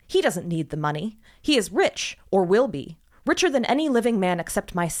 Wilde? He doesn't need the money. He is rich, or will be. Richer than any living man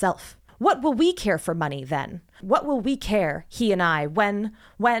except myself. What will we care for money, then? What will we care, he and I, when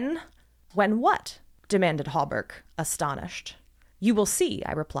what? Demanded Hawberk, astonished. You will see,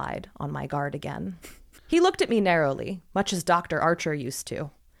 I replied, on my guard again. He looked at me narrowly, much as Dr. Archer used to,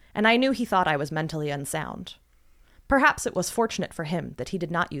 and I knew he thought I was mentally unsound. Perhaps it was fortunate for him that he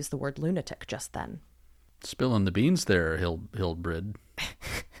did not use the word lunatic just then. Spilling the beans there, Hildred.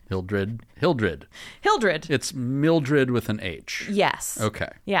 Hildred. It's Mildred with an H. Yes. Okay.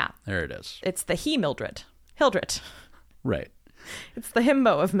 Yeah. There it is. It's the he Mildred. Hildred. Right. It's the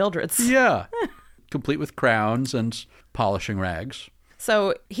himbo of Mildred's. Yeah. Complete with crowns and polishing rags.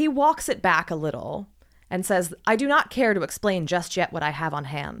 So he walks it back a little and says, I do not care to explain just yet what I have on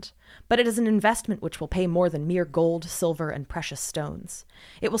hand, but it is an investment which will pay more than mere gold, silver, and precious stones.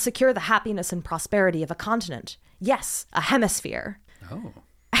 It will secure the happiness and prosperity of a continent. Yes, a hemisphere. Oh.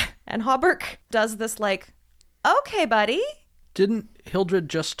 And Hawberk does this okay, buddy. Didn't Hildred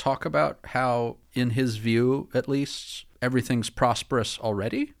just talk about how, in his view, at least, everything's prosperous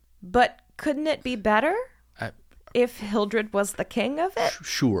already? But couldn't it be better if Hildred was the king of it?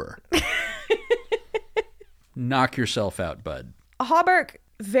 Sure. Knock yourself out, bud. Hawberk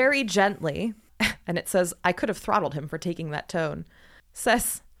very gently, and it says, I could have throttled him for taking that tone,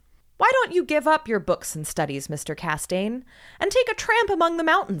 says, why don't you give up your books and studies, Mr. Castaigne, and take a tramp among the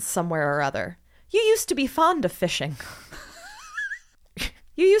mountains somewhere or other? You used to be fond of fishing.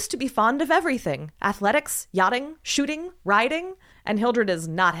 You used to be fond of everything. Athletics, yachting, shooting, riding. And Hildred is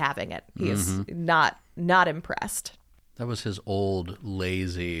not having it. He is not impressed. That was his old,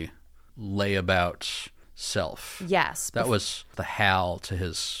 lazy, layabout self. Yes. That was the Hal to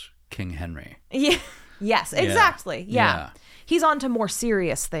his King Henry. Yeah. Yes, exactly. Yeah. He's on to more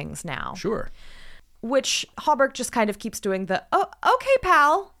serious things now. Sure. Which Hawberk just kind of keeps doing the, oh, okay,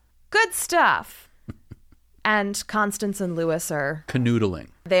 pal. Good stuff. And Constance and Lewis are... Canoodling.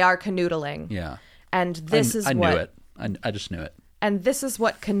 They are canoodling. Yeah. And this is I what... knew it. I just knew it. And this is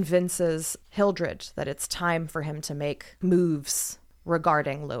what convinces Hildred that it's time for him to make moves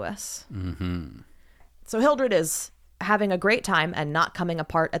regarding Lewis. Mm-hmm. So Hildred is having a great time and not coming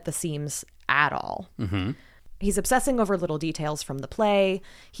apart at the seams at all. Mm-hmm. He's obsessing over little details from the play.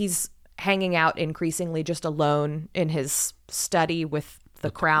 He's hanging out increasingly just alone in his study with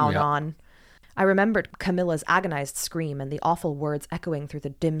the crown on. I remembered Camilla's agonized scream and the awful words echoing through the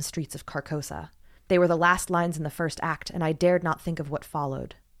dim streets of Carcosa. They were the last lines in the first act, and I dared not think of what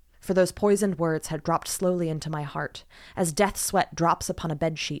followed. For those poisoned words had dropped slowly into my heart, as death sweat drops upon a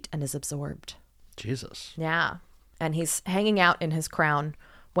bedsheet and is absorbed. Jesus. Yeah. And he's hanging out in his crown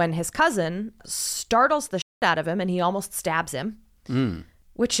when his cousin startles the shit out of him and he almost stabs him,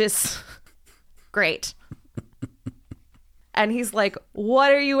 which is great. And he's like,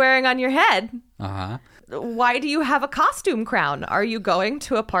 "What are you wearing on your head? Uh-huh. Why do you have a costume crown? Are you going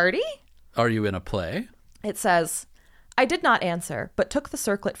to a party?" Are you in a play? It says, I did not answer, but took the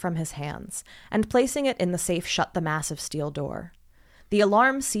circlet from his hands, and placing it in the safe shut the massive steel door. The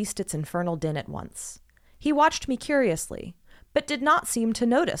alarm ceased its infernal din at once. He watched me curiously, but did not seem to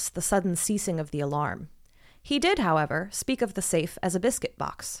notice the sudden ceasing of the alarm. He did, however, speak of the safe as a biscuit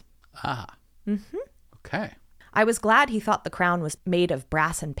box. Ah. Okay. I was glad he thought the crown was made of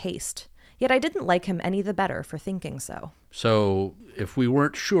brass and paste, yet I didn't like him any the better for thinking so. So if we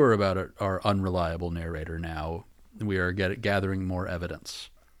weren't sure about our unreliable narrator now, we are gathering more evidence.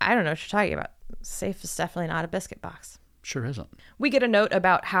 I don't know what you're talking about. Safe is definitely not a biscuit box. Sure isn't. We get a note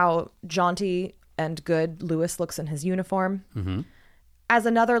about how jaunty and good Lewis looks in his uniform. Mm-hmm. As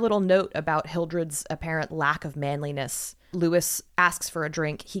another little note about Hildred's apparent lack of manliness, Lewis asks for a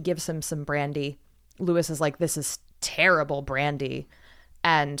drink. He gives him some brandy. Lewis is like, "This is terrible brandy."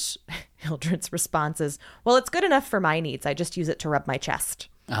 And Hildred's response is, "Well, it's good enough for my needs. I just use it to rub my chest."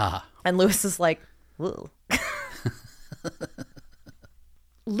 Ah. And Lewis is like, "Ooh."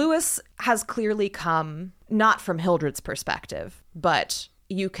 Lewis has clearly come, not from Hildred's perspective, but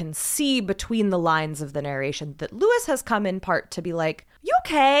you can see between the lines of the narration that Lewis has come in part to be like, "You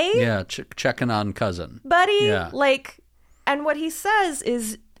okay? Yeah, checking on cousin. Buddy?" Yeah. And what he says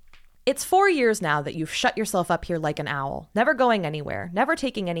is, "It's 4 years now that you've shut yourself up here like an owl, never going anywhere, never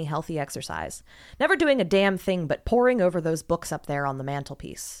taking any healthy exercise, never doing a damn thing but poring over those books up there on the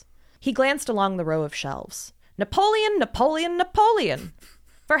mantelpiece." He glanced along the row of shelves. "Napoleon, Napoleon, Napoleon.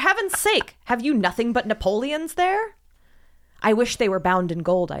 For heaven's sake, have you nothing but Napoleons there?" "I wish they were bound in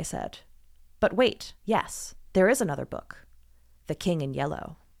gold," I said. "But wait, yes, there is another book. The King in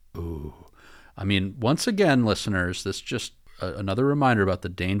Yellow." Ooh. I mean, once again, listeners, this just another reminder about the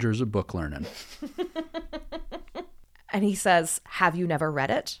dangers of book learning. And he says, "Have you never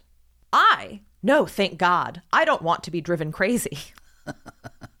read it?" No, thank God. I don't want to be driven crazy."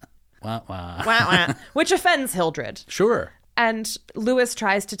 Wah, wah. Wah, wah. Which offends Hildred. Sure. And Lewis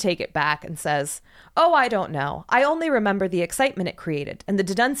tries to take it back and says, "Oh, I don't know. I only remember the excitement it created and the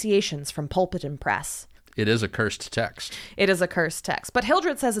denunciations from pulpit and press." It is a cursed text. It is a cursed text. But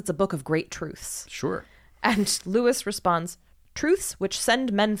Hildred says it's a book of great truths. Sure. And Lewis responds, "Truths which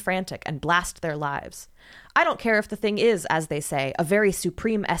send men frantic and blast their lives. I don't care if the thing is, as they say, a very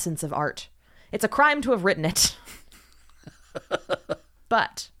supreme essence of art. It's a crime to have written it."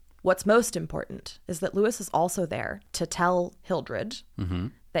 But what's most important is that Lewis is also there to tell Hildred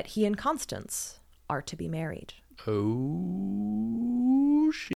that he and Constance are to be married.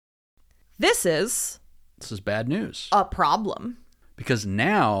 Oh, shit. This is bad news. a problem. Because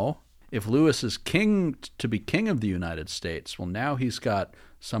now, if Lewis is to be king of the United States, well, now he's got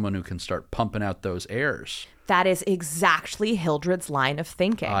someone who can start pumping out those heirs. That is exactly Hildred's line of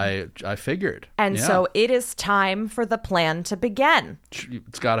thinking. I figured. And so it is time for the plan to begin.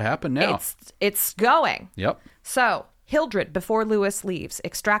 It's got to happen now. It's going. Yep. So Hildred, before Lewis leaves,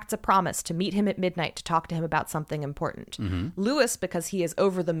 extracts a promise to meet him at midnight to talk to him about something important. Lewis, because he is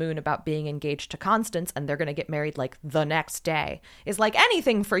over the moon about being engaged to Constance and they're going to get married like the next day, is like,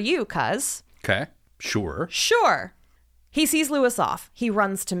 "Anything for you, cuz." Okay. Sure. Sure. He sees Lewis off. He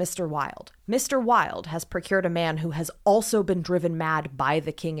runs to Mr. Wilde. Mr. Wilde has procured a man who has also been driven mad by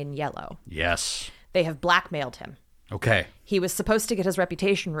the King in Yellow. Yes. They have blackmailed him. Okay. He was supposed to get his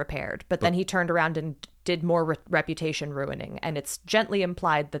reputation repaired, but then he turned around and did more reputation ruining, and it's gently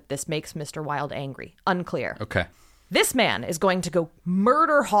implied that this makes Mr. Wilde angry. Unclear. Okay. This man is going to go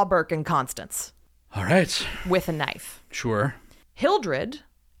murder Hawberk and Constance. All right. With a knife. Sure. Hildred,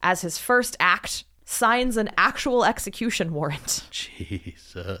 as his first act, signs an actual execution warrant.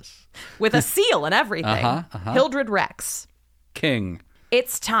 Jesus. With a seal and everything. Hildred Rex. King.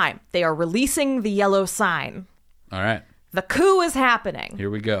 It's time. They are releasing the yellow sign. All right. The coup is happening. Here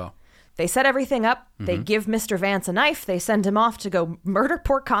we go. They set everything up. They give Mr. Vance a knife. They send him off to go murder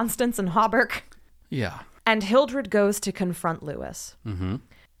poor Constance and Hawberk. Yeah. And Hildred goes to confront Lewis.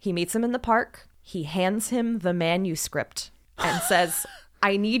 He meets him in the park. He hands him the manuscript and says,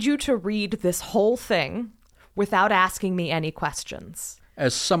 "I need you to read this whole thing without asking me any questions.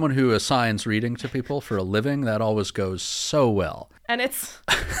 As someone who assigns reading to people for a living, that always goes so well. And it's...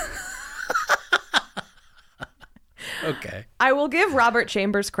 Okay. I will give Robert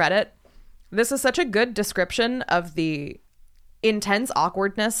Chambers credit. This is such a good description of the intense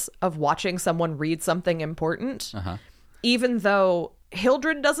awkwardness of watching someone read something important, even though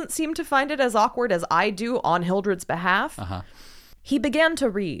Hildred doesn't seem to find it as awkward as I do on Hildred's behalf. He began to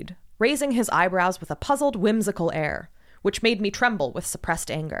read, raising his eyebrows with a puzzled, whimsical air, which made me tremble with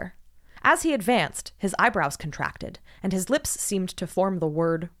suppressed anger. As he advanced, his eyebrows contracted, and his lips seemed to form the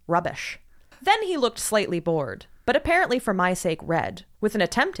word rubbish. Then he looked slightly bored, but apparently for my sake read, with an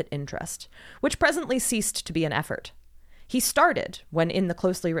attempt at interest, which presently ceased to be an effort. He started when in the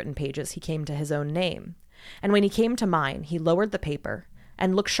closely written pages he came to his own name, and when he came to mine, he lowered the paper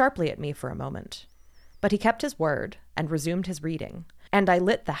and looked sharply at me for a moment. But he kept his word and resumed his reading, and I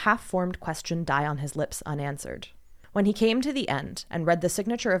let the half-formed question die on his lips unanswered. When he came to the end and read the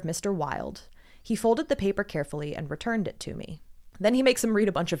signature of Mr. Wilde, he folded the paper carefully and returned it to me. Then he makes him read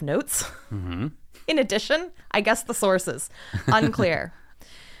a bunch of notes. In addition, I guess the sources. Unclear.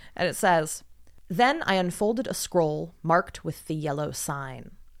 And it says, "Then I unfolded a scroll marked with the yellow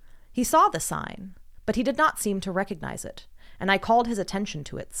sign. He saw the sign, but he did not seem to recognize it, and I called his attention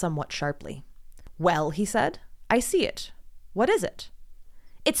to it somewhat sharply. 'Well,' he said, 'I see it. What is it?'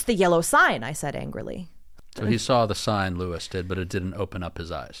 'It's the yellow sign,' I said angrily. So he saw the sign, Lewis did, but it didn't open up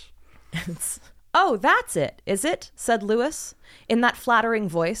his eyes. 'Oh, that's it, is it?' said Lewis, in that flattering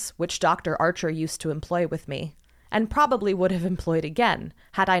voice which Dr. Archer used to employ with me, and probably would have employed again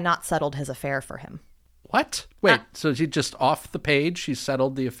had I not settled his affair for him." What? Wait, so he just off the page, he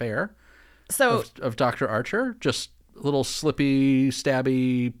settled the affair of Dr. Archer? Just a little slippy,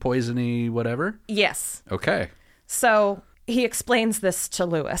 stabby, poisony, whatever? Yes. Okay. So he explains this to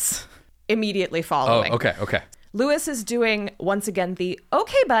Lewis immediately following. Oh, okay. Lewis is doing, once again, the,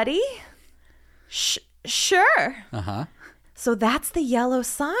 "Okay, buddy. Sure. So that's the yellow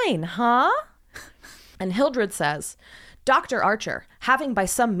sign, huh?" And Hildred says, "Dr. Archer, having by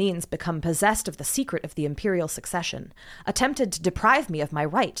some means become possessed of the secret of the imperial succession, attempted to deprive me of my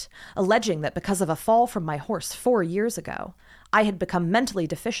right, alleging that because of a fall from my horse 4 years ago, I had become mentally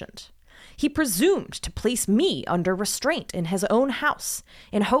deficient. He presumed to place me under restraint in his own house,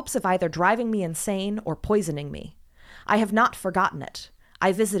 in hopes of either driving me insane or poisoning me. I have not forgotten it.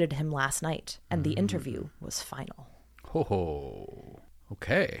 I visited him last night, and the interview was final." Oh,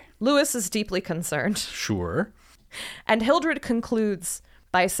 okay. Lewis is deeply concerned. Sure. And Hildred concludes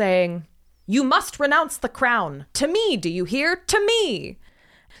by saying, "You must renounce the crown. To me, do you hear? To me."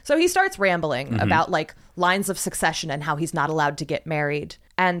 So he starts rambling about lines of succession and how he's not allowed to get married.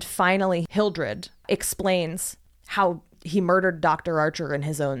 And finally, Hildred explains how he murdered Dr. Archer in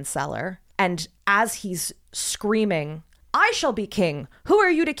his own cellar. And as he's screaming, "I shall be king. Who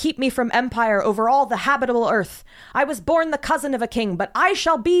are you to keep me from empire over all the habitable earth? I was born the cousin of a king, but I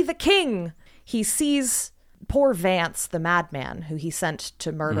shall be the king." He sees poor Vance, the madman, who he sent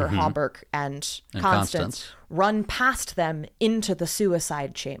to murder Hawberk and Constance, run past them into the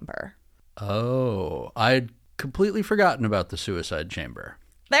suicide chamber. Oh, I'd completely forgotten about the suicide chamber.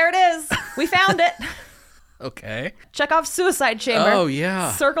 There it is. We found it. Okay. Chekhov's suicide chamber. Oh,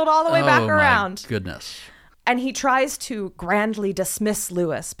 yeah. Circled all the way back around. My goodness. And he tries to grandly dismiss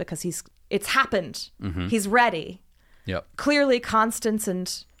Lewis because it's happened. He's ready. Yep. Clearly, Constance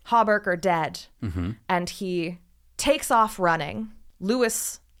and Hawberk are dead. And he takes off running.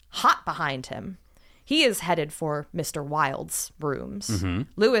 Lewis, hot behind him. He is headed for Mr. Wilde's rooms.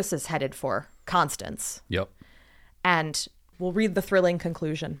 Lewis is headed for Constance. Yep. And we'll read the thrilling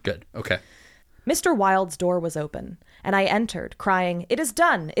conclusion. Good. Okay. Mr. Wilde's door was open, and I entered, crying, "It is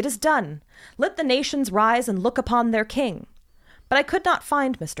done! It is done! Let the nations rise and look upon their king!" But I could not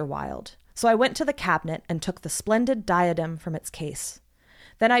find Mr. Wilde, so I went to the cabinet and took the splendid diadem from its case.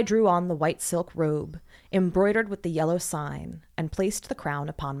 Then I drew on the white silk robe, embroidered with the yellow sign, and placed the crown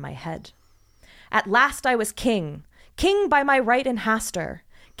upon my head. At last I was king, king by my right in Hastur,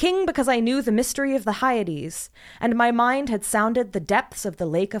 king because I knew the mystery of the Hyades, and my mind had sounded the depths of the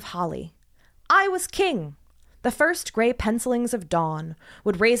lake of Hali. I was king. The first gray pencilings of dawn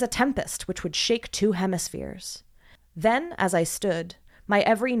would raise a tempest which would shake 2 hemispheres. Then, as I stood, my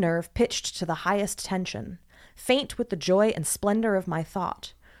every nerve pitched to the highest tension, faint with the joy and splendor of my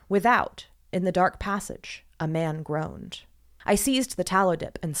thought. Without, in the dark passage, a man groaned. I seized the tallow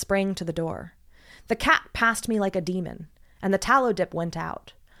dip and sprang to the door. The cat passed me like a demon, and the tallow dip went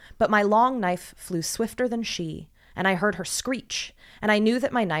out. But my long knife flew swifter than she, and I heard her screech, and I knew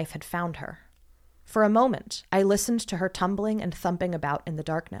that my knife had found her. For a moment, I listened to her tumbling and thumping about in the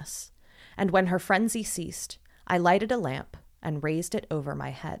darkness, and when her frenzy ceased, I lighted a lamp and raised it over my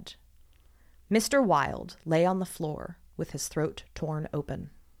head. Mr. Wilde lay on the floor with his throat torn open.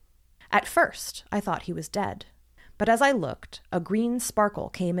 At first, I thought he was dead, but as I looked, a green sparkle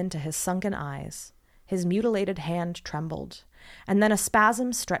came into his sunken eyes, his mutilated hand trembled, and then a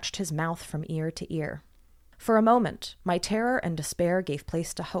spasm stretched his mouth from ear to ear. For a moment, my terror and despair gave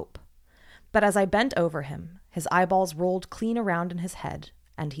place to hope, but as I bent over him, his eyeballs rolled clean around in his head,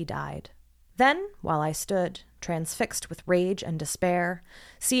 and he died. Then, while I stood, transfixed with rage and despair,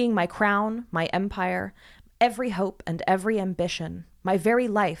 seeing my crown, my empire, every hope and every ambition, my very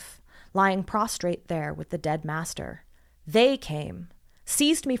life, lying prostrate there with the dead master, they came,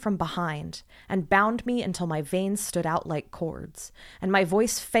 seized me from behind, and bound me until my veins stood out like cords, and my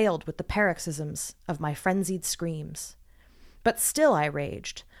voice failed with the paroxysms of my frenzied screams. But still I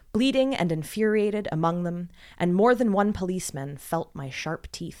raged, bleeding and infuriated among them, and more than one policeman felt my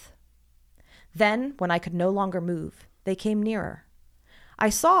sharp teeth. Then, when I could no longer move, they came nearer. I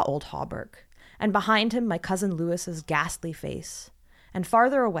saw old Hawberk, and behind him my cousin Louis's ghastly face, and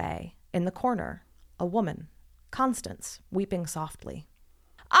farther away, in the corner, a woman, Constance, weeping softly.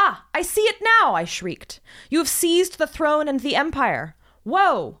 "Ah, I see it now!" I shrieked. "You have seized the throne and the empire.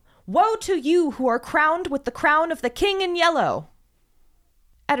 Woe! Woe to you who are crowned with the crown of the King in Yellow!"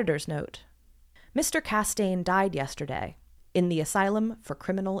 Editor's note. Mr. Castaigne died yesterday in the Asylum for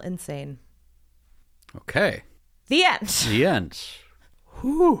Criminal Insane. Okay. The end. The end.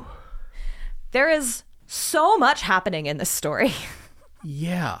 Whew. There is so much happening in this story.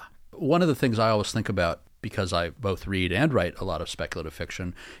 Yeah. One of the things I always think about, because I both read and write a lot of speculative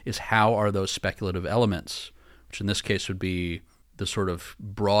fiction, is how are those speculative elements, which in this case would be the sort of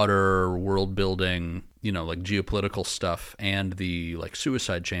broader world building, like geopolitical stuff, and the like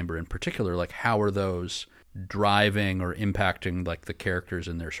suicide chamber in particular, like how are those driving or impacting like the characters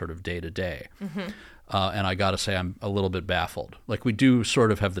in their sort of day to day? And I got to say, I'm a little bit baffled. Like we do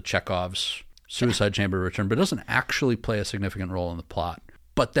sort of have the Chekhov's suicide chamber return, but it doesn't actually play a significant role in the plot.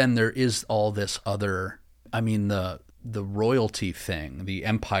 But then there is all this other, the royalty thing, the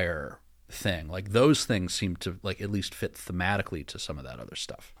empire thing, like those things seem to like at least fit thematically to some of that other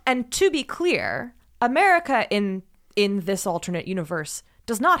stuff. And to be clear, America in this alternate universe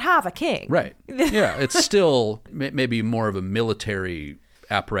does not have a king. Right. Yeah, it's still maybe more of a military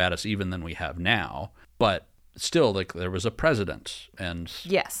apparatus even than we have now, but still like there was a president and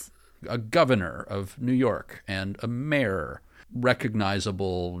yes, a governor of New York and a mayor,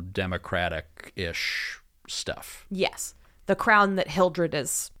 recognizable democratic-ish stuff. Yes. The crown that Hildred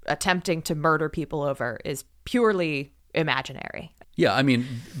is attempting to murder people over is purely imaginary. Yeah,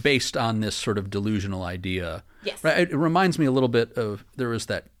 based on this sort of delusional idea. Yes. Right, it reminds me a little bit of, there was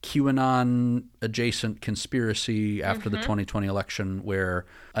that QAnon-adjacent conspiracy after the 2020 election where,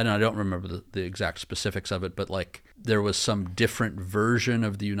 I don't remember the exact specifics of it, but like there was some different version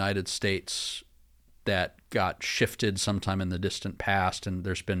of the United States that got shifted sometime in the distant past, and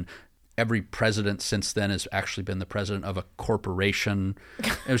there's been every president since then has actually been the president of a corporation.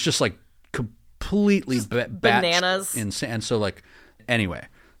 It was just like completely bananas, insane. And so like, anyway,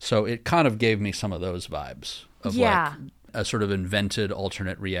 so it kind of gave me some of those vibes of like a sort of invented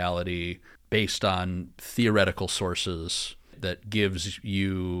alternate reality based on theoretical sources that gives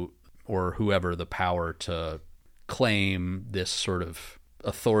you or whoever the power to claim this sort of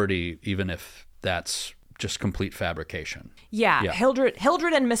authority, even if that's just complete fabrication. Yeah. Hildred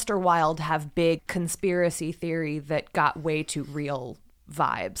and Mr. Wilde have big conspiracy theory that got way too real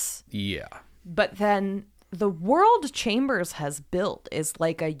vibes. Yeah. But then the world Chambers has built is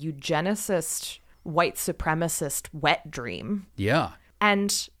like a eugenicist, white supremacist wet dream. Yeah.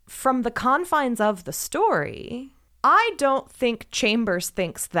 And from the confines of the story, I don't think Chambers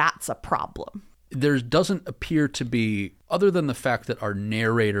thinks that's a problem. There doesn't appear to be, other than the fact that our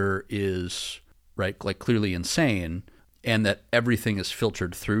narrator is, right, like clearly insane, and that everything is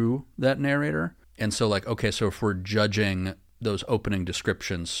filtered through that narrator. And so like, okay, so if we're judging those opening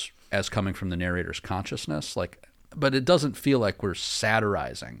descriptions as coming from the narrator's consciousness, like, but it doesn't feel like we're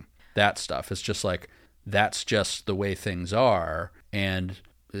satirizing that stuff. It's just like, that's just the way things are. And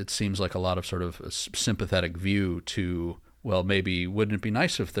it seems like a lot of sort of a sympathetic view to, well, maybe wouldn't it be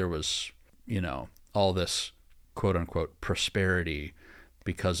nice if there was, all this quote unquote prosperity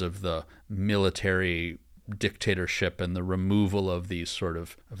because of the military dictatorship and the removal of these sort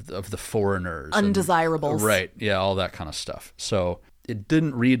of the foreigners. Undesirables. Right. Yeah, all that kind of stuff. So it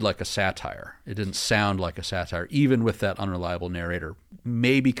didn't read like a satire. It didn't sound like a satire, even with that unreliable narrator.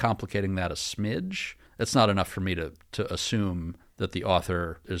 Maybe complicating that a smidge. It's not enough for me to assume that the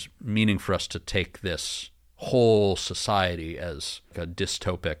author is meaning for us to take this whole society as a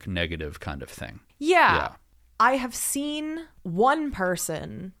dystopic, negative kind of thing. Yeah. I have seen one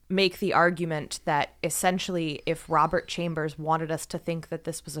person make the argument that essentially if Robert Chambers wanted us to think that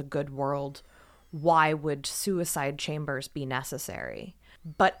this was a good world, why would suicide chambers be necessary?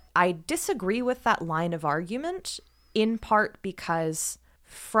 But I disagree with that line of argument, in part because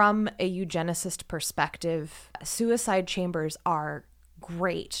from a eugenicist perspective, suicide chambers are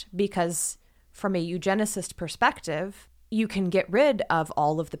great because from a eugenicist perspective, you can get rid of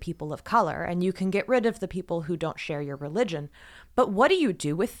all of the people of color and you can get rid of the people who don't share your religion. But what do you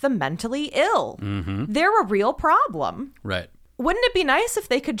do with the mentally ill? Mm-hmm. They're a real problem. Right. Wouldn't it be nice if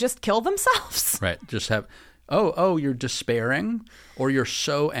they could just kill themselves? Right. Just have, oh, you're despairing or you're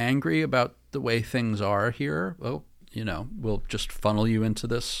so angry about the way things are here. Well, we'll just funnel you into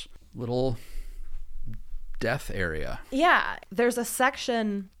this little death area. Yeah. There's a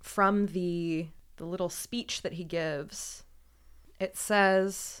section from the little speech that he gives. It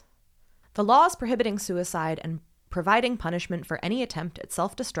says, "The laws prohibiting suicide and providing punishment for any attempt at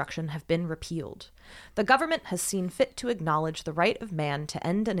self-destruction have been repealed. The government has seen fit to acknowledge the right of man to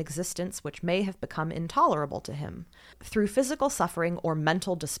end an existence which may have become intolerable to him, through physical suffering or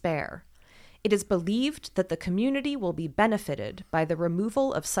mental despair. It is believed that the community will be benefited by the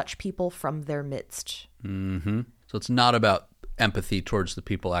removal of such people from their midst." Mm-hmm. So it's not about empathy towards the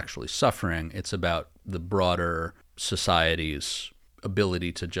people actually suffering. It's about the broader society's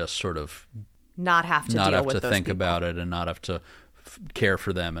ability to just sort of not have to think about it and not have to care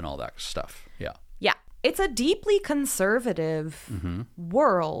for them and all that stuff. Yeah. Yeah. It's a deeply conservative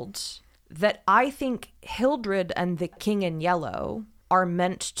world that I think Hildred and the King in Yellow are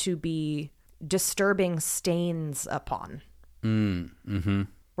meant to be disturbing stains upon. Mm-hmm.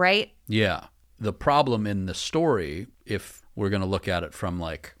 Right? Yeah. The problem in the story, if we're going to look at it from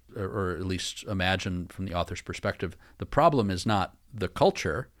or at least imagine from the author's perspective, the problem is not the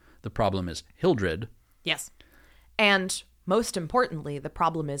culture. The problem is Hildred. Yes. And most importantly, the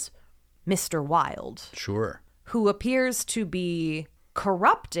problem is Mr. Wilde. Sure. Who appears to be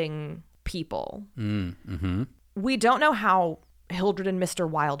corrupting people. Mm-hmm. We don't know how Hildred and Mr.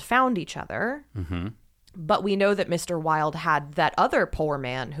 Wilde found each other. Mm-hmm. But we know that Mr. Wilde had that other poor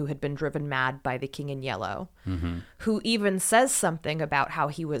man who had been driven mad by the King in Yellow, who even says something about how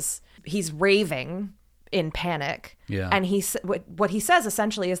he's raving in panic. Yeah. And what he says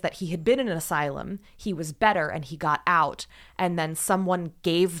essentially is that he had been in an asylum, he was better, and he got out, and then someone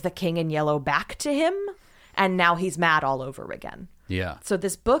gave the King in Yellow back to him, and now he's mad all over again. Yeah. So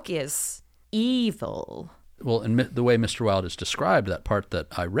this book is evil. Well, and the way Mr. Wilde is described, that part that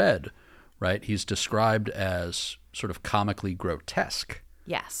I read, right? He's described as sort of comically grotesque.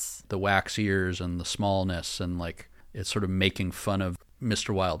 Yes. The wax ears and the smallness and it's sort of making fun of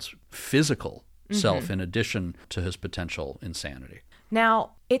Mr. Wilde's physical self in addition to his potential insanity.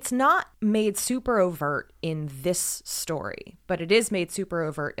 Now, it's not made super overt in this story, but it is made super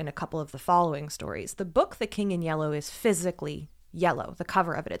overt in a couple of the following stories. The book The King in Yellow is physically yellow. The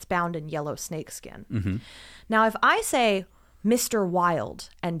cover of it's bound in yellow snakeskin. Mm-hmm. Now, if I say Mr. Wilde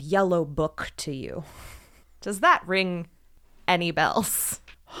and yellow book to you, does that ring any bells?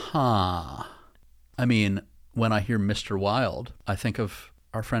 Huh. I mean, when I hear Mr. Wilde, I think of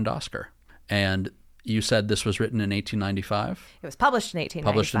our friend Oscar. And you said this was written in 1895? It was published in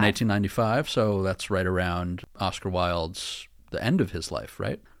 1895. Published in 1895, so that's right around Oscar Wilde's, the end of his life,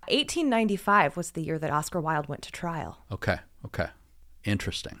 right? 1895 was the year that Oscar Wilde went to trial. Okay.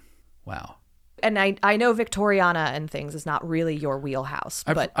 Interesting. Wow. And I know Victoriana and things is not really your wheelhouse,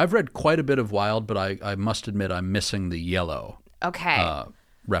 but I've read quite a bit of Wilde, but I must admit I'm missing the yellow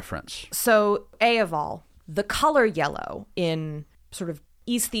reference. So, A of all, the color yellow in sort of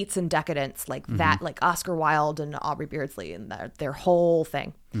aesthetes and decadence that, like Oscar Wilde and Aubrey Beardsley and their whole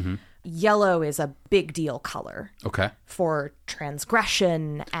thing. Mm-hmm. Yellow is a big deal color. Okay. For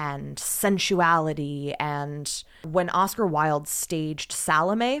transgression and sensuality. And when Oscar Wilde staged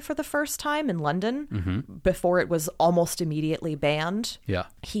Salome for the first time in London, before it was almost immediately banned,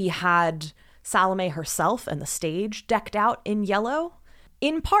 he had Salome herself and the stage decked out in yellow,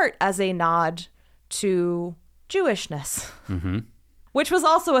 in part as a nod to Jewishness, which was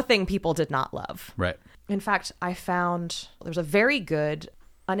also a thing people did not love. Right. In fact, I found there's a very good...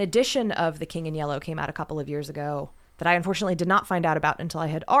 An edition of The King in Yellow came out a couple of years ago that I unfortunately did not find out about until I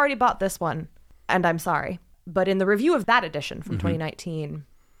had already bought this one, and I'm sorry. But in the review of that edition from 2019,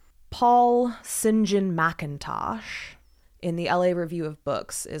 Paul St. John McIntosh in the LA Review of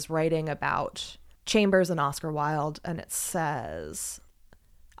Books is writing about Chambers and Oscar Wilde, and it says,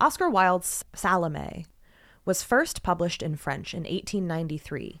 Oscar Wilde's Salome was first published in French in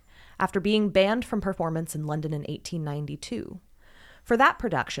 1893, after being banned from performance in London in 1892. For that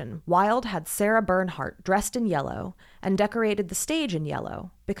production, Wilde had Sarah Bernhardt dressed in yellow and decorated the stage in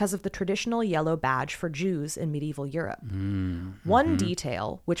yellow because of the traditional yellow badge for Jews in medieval Europe. One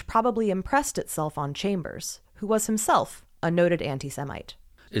detail which probably impressed itself on Chambers, who was himself a noted anti-Semite.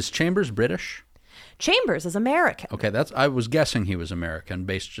 Is Chambers British? Chambers is American. Okay, I was guessing he was American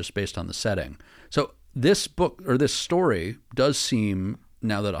based on the setting. So this book or this story does seem,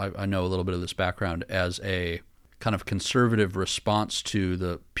 now that I know a little bit of this background, as a kind of conservative response to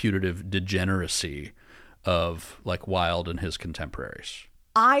the putative degeneracy of like Wilde and his contemporaries.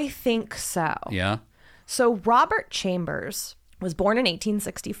 I think so. Yeah? So Robert Chambers was born in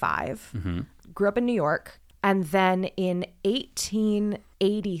 1865, grew up in New York, and then in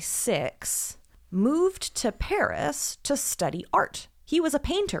 1886 moved to Paris to study art. He was a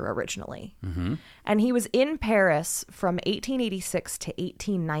painter originally, and he was in Paris from 1886 to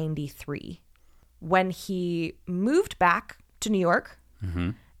 1893. When he moved back to New York,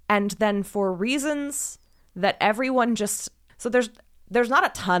 and then for reasons that everyone just... So there's not a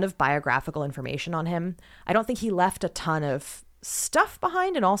ton of biographical information on him. I don't think he left a ton of stuff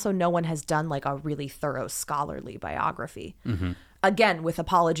behind, and also no one has done like a really thorough scholarly biography. Again, with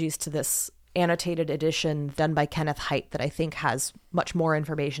apologies to this annotated edition done by Kenneth Haidt that I think has much more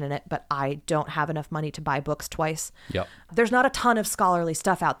information in it, but I don't have enough money to buy books twice. Yep. There's not a ton of scholarly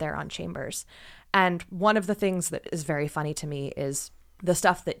stuff out there on Chambers. And one of the things that is very funny to me is the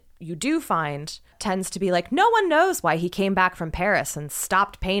stuff that you do find tends to be like, no one knows why he came back from Paris and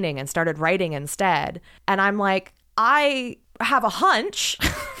stopped painting and started writing instead. And I'm like, I have a hunch.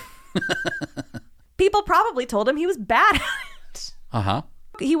 People probably told him he was bad at it. Uh-huh.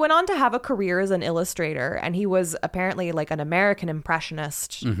 He went on to have a career as an illustrator, and he was apparently like an American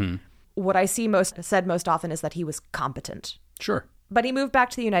impressionist. What I see said most often is that he was competent. Sure. But he moved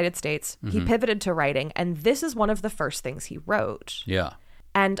back to the United States. He pivoted to writing, and this is one of the first things he wrote. Yeah.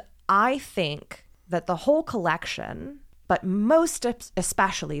 And I think that the whole collection, but most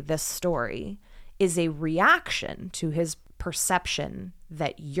especially this story, is a reaction to his perception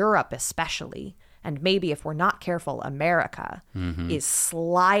that Europe especially, and maybe if we're not careful, America, is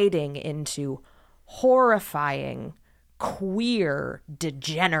sliding into horrifying, queer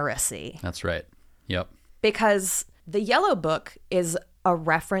degeneracy. That's right. Yep. Because the Yellow Book is a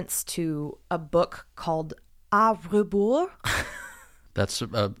reference to a book called A Rebours. That's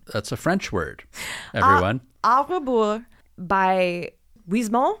a French word, everyone. A Rebours by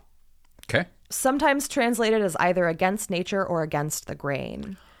Huysmans, Okay. sometimes translated as either against nature or against the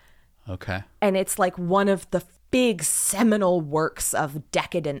grain. Okay. And it's like one of the big seminal works of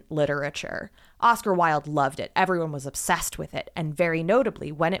decadent literature. Oscar Wilde loved it. Everyone was obsessed with it. And very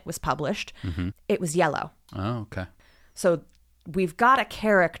notably, when it was published, it was yellow. Oh, okay. So we've got a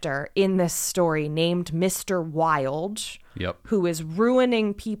character in this story named Mr. Wilde, Yep. who is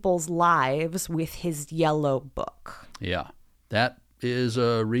ruining people's lives with his yellow book. Yeah. That is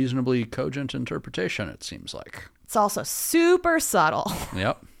a reasonably cogent interpretation, it seems like. It's also super subtle.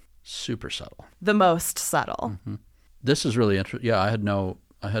 Yep. Super subtle. The most subtle. This is really interesting. Yeah, I had no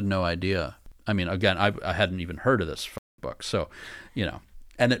idea. I mean, again, I hadn't even heard of this book. So,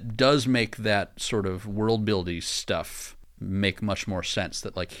 and it does make that sort of world-building stuff make much more sense,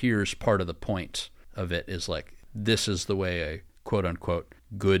 that like, here's part of the point of it is like, this is the way a quote-unquote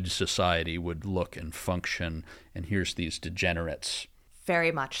good society would look and function, and here's these degenerates.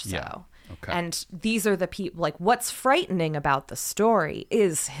 Very much so. Yeah. Okay. And these are the people, like, what's frightening about the story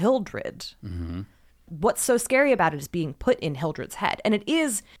is Hildred. What's so scary about it is being put in Hildred's head. And it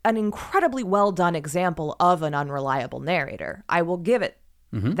is an incredibly well done example of an unreliable narrator. I will give it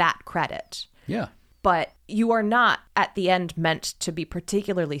that credit. Yeah. But you are not at the end meant to be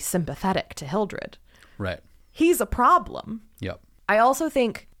particularly sympathetic to Hildred. Right. He's a problem. Yep. I also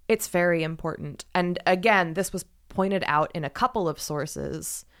think it's very important. And again, this was pointed out in a couple of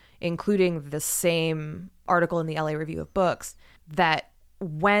sources, including the same article in the LA Review of Books, that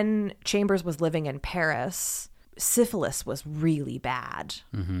when Chambers was living in Paris, syphilis was really bad,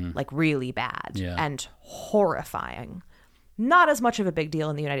 like really bad and horrifying. Not as much of a big deal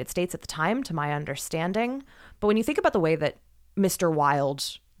in the United States at the time, to my understanding. But when you think about the way that Mr.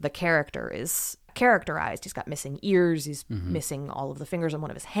 Wilde, the character, is characterized, he's got missing ears, he's missing all of the fingers on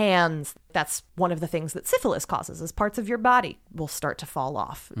one of his hands. That's one of the things that syphilis causes, is parts of your body will start to fall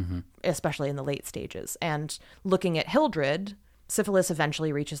off, especially in the late stages. And looking at Hildred, syphilis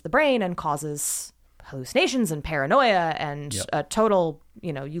eventually reaches the brain and causes hallucinations and paranoia and a total,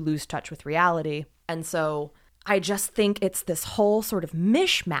 you lose touch with reality. And so I just think it's this whole sort of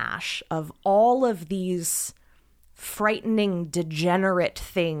mishmash of all of these frightening, degenerate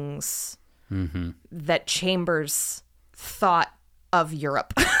things that Chambers thought of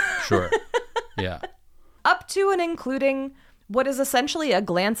Europe. Sure. Yeah. Up to and including what is essentially a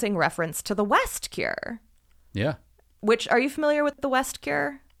glancing reference to the West Cure. Yeah. Which, are you familiar with the West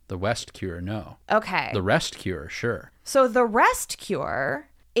Cure? The West Cure, no. Okay. The Rest Cure, sure. So the Rest Cure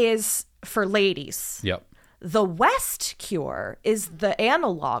is for ladies. Yep. The West Cure is the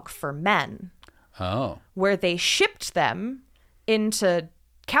analog for men, Oh, where they shipped them into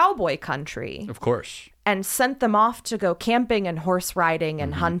cowboy country of course. and sent them off to go camping and horse riding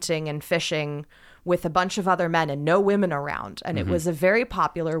and hunting and fishing with a bunch of other men and no women around. And it was a very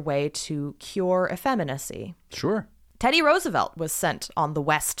popular way to cure effeminacy. Sure. Teddy Roosevelt was sent on the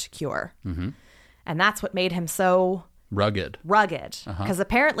West Cure. And that's what made him so Rugged. Because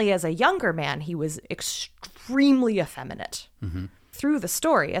apparently as a younger man, he was extremely effeminate. Through the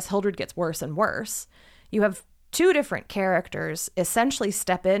story, as Hildred gets worse and worse, you have two different characters essentially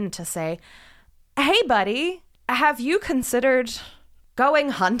step in to say, hey, buddy, have you considered going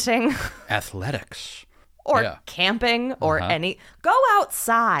hunting Athletics. or Yeah. camping or go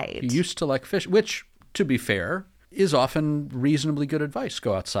outside? He used to like fish, which, to be fair, is often reasonably good advice.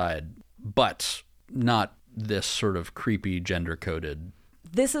 Go outside, but not this sort of creepy gender-coded.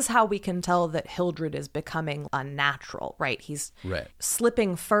 This is how we can tell that Hildred is becoming unnatural, right? He's Right.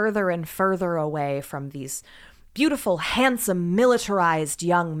 slipping further and further away from these beautiful, handsome, militarized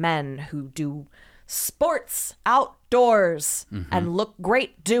young men who do sports outdoors and look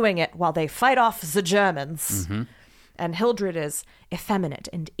great doing it while they fight off the Germans. And Hildred is effeminate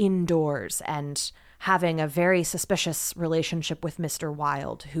and indoors and having a very suspicious relationship with Mr.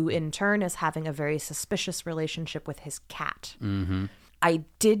 Wilde, who in turn is having a very suspicious relationship with his cat. I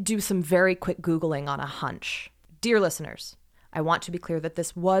did do some very quick Googling on a hunch. Dear listeners, I want to be clear that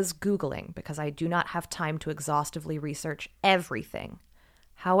this was Googling because I do not have time to exhaustively research everything.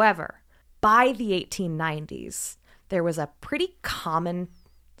 However, by the 1890s, there was a pretty common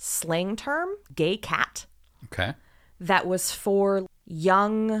slang term, gay cat, Okay. that was for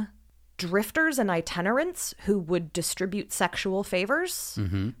young drifters and itinerants who would distribute sexual favors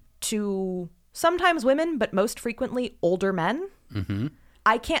to sometimes women, but most frequently older men.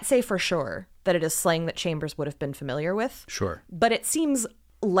 I can't say for sure that it is slang that Chambers would have been familiar with, Sure. but it seems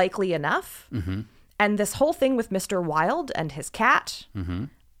likely enough. And this whole thing with Mr. Wilde and his cat,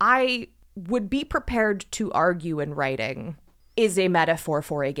 I would be prepared to argue in writing, is a metaphor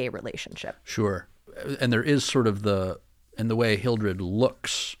for a gay relationship. Sure. And there is sort of the way Hildred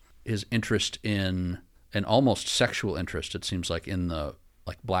looks, his interest in an almost sexual interest, it seems like, in the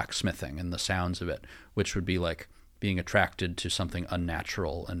like blacksmithing and the sounds of it, which would be like being attracted to something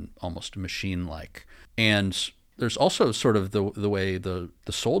unnatural and almost machine-like. And there's also sort of the way the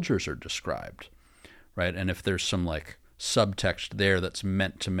soldiers are described, right? And if there's some like subtext there that's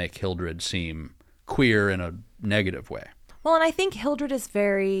meant to make Hildred seem queer in a negative way. Well, and I think Hildred is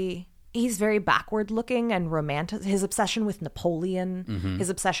he's very backward looking and romantic. His obsession with Napoleon,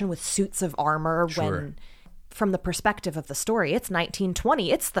 his obsession with suits of armor, Sure. when from the perspective of the story, it's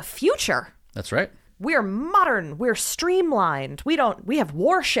 1920. It's the future. That's right. We're modern. We're streamlined. We have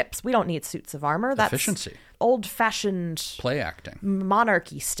warships. We don't need suits of armor. That's Efficiency. old-fashioned Play acting.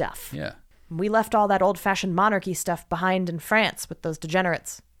 monarchy stuff. Yeah. We left all that old-fashioned monarchy stuff behind in France with those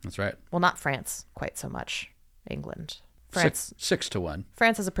degenerates. That's right. Well, not France quite so much. England. France. 6-1.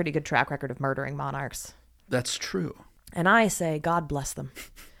 France has a pretty good track record of murdering monarchs. That's true. And I say, God bless them.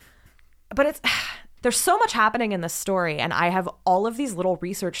 But there's so much happening in this story, and I have all of these little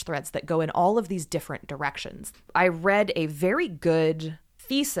research threads that go in all of these different directions. I read a very good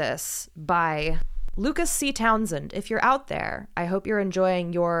thesis by Lucas C. Townsend. If you're out there, I hope you're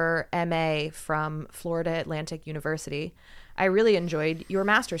enjoying your MA from Florida Atlantic University. I really enjoyed your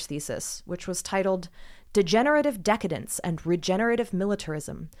master's thesis, which was titled Degenerative Decadence and Regenerative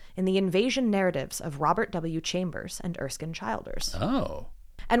Militarism in the Invasion Narratives of Robert W. Chambers and Erskine Childers. Oh.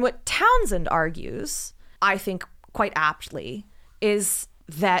 And what Townsend argues, I think quite aptly, is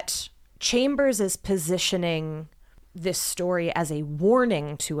that Chambers is positioning this story as a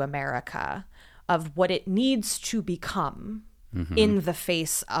warning to America of what it needs to become in the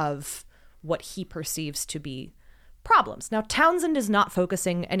face of what he perceives to be problems. Now, Townsend is not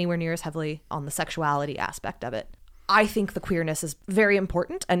focusing anywhere near as heavily on the sexuality aspect of it. I think the queerness is very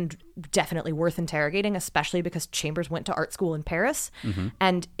important and definitely worth interrogating, especially because Chambers went to art school in Paris.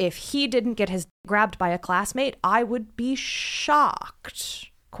 And if he didn't get his grabbed by a classmate, I would be shocked,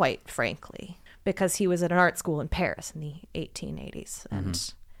 quite frankly, because he was at an art school in Paris in the 1880s.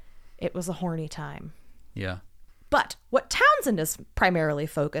 And it was a horny time. Yeah. But what Townsend is primarily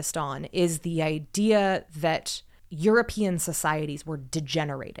focused on is the idea that European societies were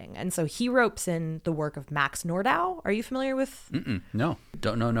degenerating. And so he ropes in the work of Max Nordau. Are you familiar with? No,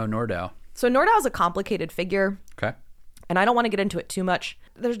 don't know Nordau. So Nordau is a complicated figure. Okay. And I don't want to get into it too much.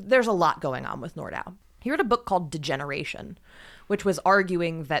 There's a lot going on with Nordau. He wrote a book called Degeneration, which was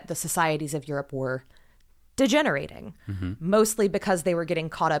arguing that the societies of Europe were degenerating, mostly because they were getting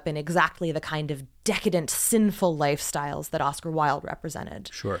caught up in exactly the kind of decadent, sinful lifestyles that Oscar Wilde represented.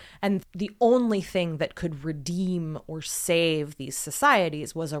 Sure. And the only thing that could redeem or save these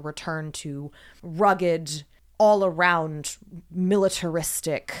societies was a return to rugged, all-around,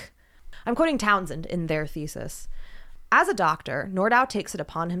 militaristic. I'm quoting Townsend in their thesis. As a doctor, Nordau takes it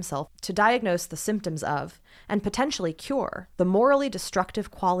upon himself to diagnose the symptoms of, and potentially cure, the morally destructive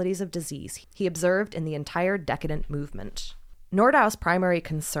qualities of disease he observed in the entire decadent movement. Nordau's primary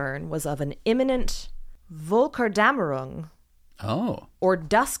concern was of an imminent Völkerdämmerung, or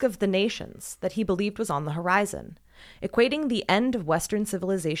dusk of the nations, that he believed was on the horizon, equating the end of Western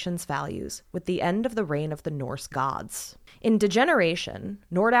civilization's values with the end of the reign of the Norse gods. In Degeneration,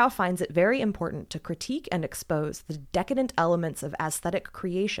 Nordau finds it very important to critique and expose the decadent elements of aesthetic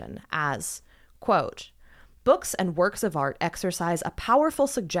creation as, quote, books and works of art exercise a powerful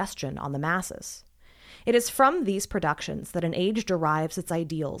suggestion on the masses. It is from these productions that an age derives its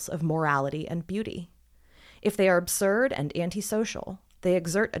ideals of morality and beauty. If they are absurd and antisocial, they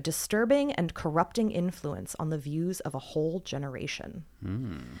exert a disturbing and corrupting influence on the views of a whole generation.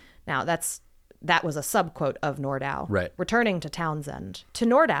 Now, that was a subquote of Nordau. Right. Returning to Townsend. To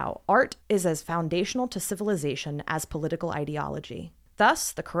Nordau, art is as foundational to civilization as political ideology.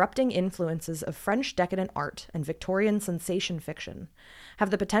 Thus, the corrupting influences of French decadent art and Victorian sensation fiction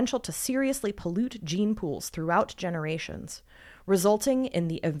have the potential to seriously pollute gene pools throughout generations, resulting in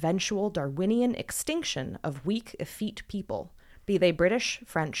the eventual Darwinian extinction of weak, effete people, be they British,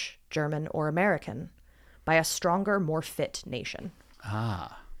 French, German, or American, by a stronger, more fit nation.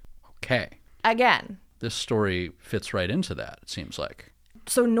 Okay. Again. This story fits right into that, it seems like.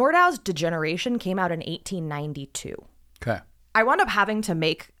 So Nordau's Degeneration came out in 1892. Okay. I wound up having to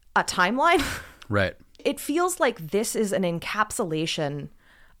make a timeline. Right. It feels like this is an encapsulation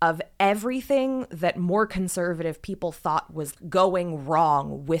of everything that more conservative people thought was going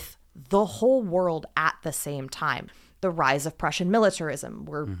wrong with the whole world at the same time. The rise of Prussian militarism.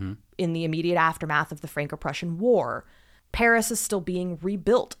 We're in the immediate aftermath of the Franco-Prussian War. Paris is still being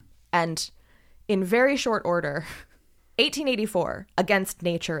rebuilt. And in very short order, 1884, Against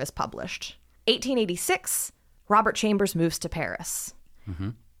Nature is published. 1886, Robert Chambers moves to Paris.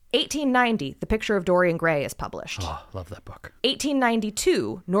 1890, The Picture of Dorian Gray is published. Oh, love that book.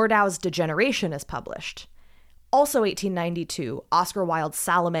 1892, Nordau's Degeneration is published. Also 1892, Oscar Wilde's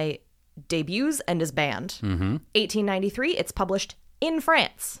Salome debuts and is banned. 1893, it's published in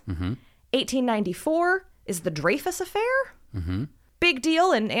France. 1894 is The Dreyfus Affair. Big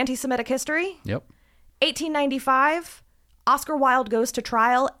deal in anti-Semitic history. Yep. 1895, Oscar Wilde goes to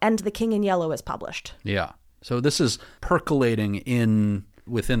trial and The King in Yellow is published. Yeah. So this is percolating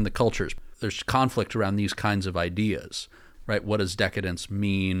within the cultures. There's conflict around these kinds of ideas, right? What does decadence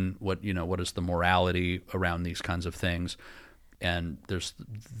mean? What is the morality around these kinds of things? And there's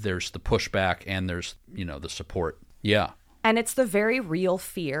the pushback and there's, the support. Yeah. And it's the very real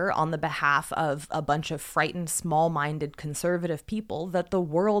fear on the behalf of a bunch of frightened, small-minded conservative people that the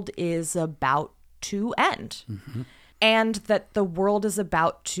world is about to end. And that the world is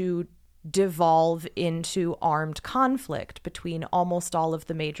about to devolve into armed conflict between almost all of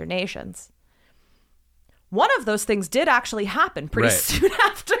the major nations. One of those things did actually happen pretty soon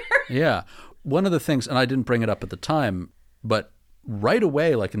after. Yeah. One of the things, and I didn't bring it up at the time, but right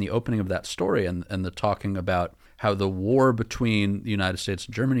away, like in the opening of that story and the talking about how the war between the United States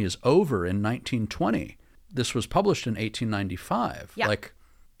and Germany is over in 1920. This was published in 1895. Yeah. Like,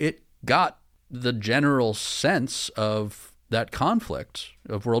 it got the general sense of that conflict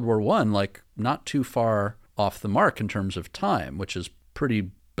of World War I, like, not too far off the mark in terms of time, which is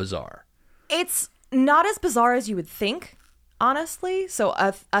pretty bizarre. It's not as bizarre as you would think, honestly. So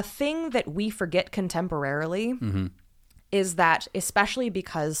a thing that we forget contemporarily is that, especially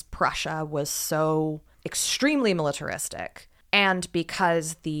because Prussia was so extremely militaristic, and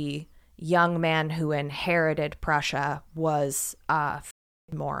because the young man who inherited Prussia was a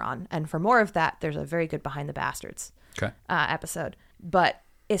moron. And for more of that, there's a very good Behind the Bastards episode. But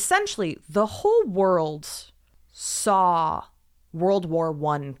essentially, the whole world saw World War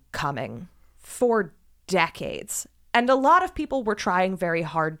I coming for decades. And a lot of people were trying very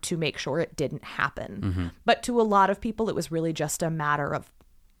hard to make sure it didn't happen. But to a lot of people, it was really just a matter of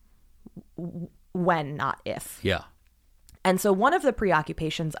when, not if. Yeah. And so one of the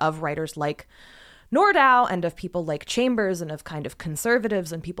preoccupations of writers like Nordau and of people like Chambers and of kind of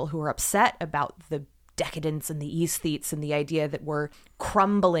conservatives and people who are upset about the decadence and the aesthetes and the idea that we're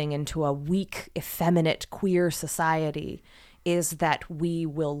crumbling into a weak, effeminate, queer society is that we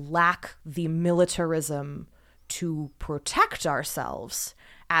will lack the militarism to protect ourselves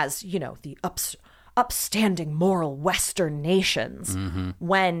as, you know, the upstanding moral Western nations,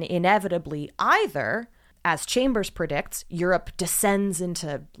 when inevitably either, as Chambers predicts, Europe descends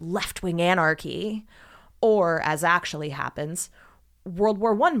into left-wing anarchy, or, as actually happens, World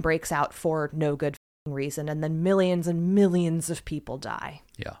War I breaks out for no good reason, and then millions and millions of people die.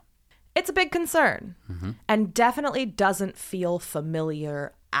 Yeah. It's a big concern, and definitely doesn't feel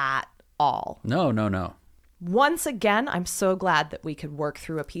familiar at all. No. Once again, I'm so glad that we could work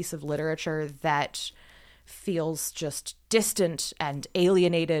through a piece of literature that feels just distant and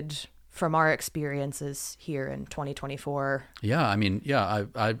alienated from our experiences here in 2024. Yeah, I mean,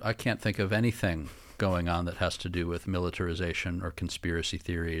 I can't think of anything going on that has to do with militarization or conspiracy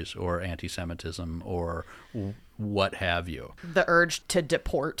theories or anti-Semitism or what have you. The urge to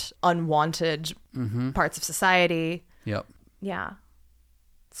deport unwanted parts of society. Yep. Yeah.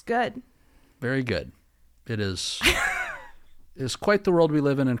 It's good. Very good. It is quite the world we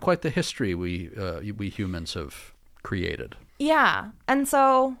live in and quite the history we humans have created. Yeah. And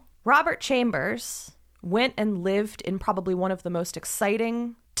so Robert Chambers went and lived in probably one of the most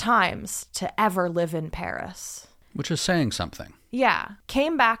exciting times to ever live in Paris. Which is saying something. Yeah.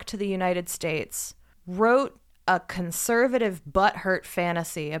 Came back to the United States, wrote a conservative butthurt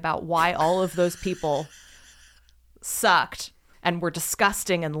fantasy about why all of those people sucked and were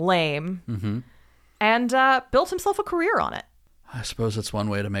disgusting and lame, and built himself a career on it. I suppose it's one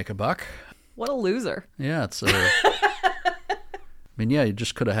way to make a buck. What a loser. Yeah, it's I mean, yeah, you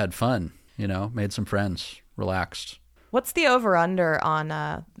just could have had fun, you know, made some friends, relaxed. What's the over-under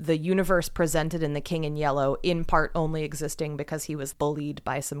on the universe presented in The King in Yellow, in part only existing because he was bullied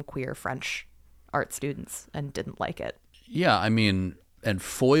by some queer French art students and didn't like it? Yeah, I mean, and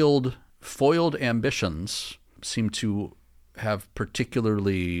foiled ambitions seem to have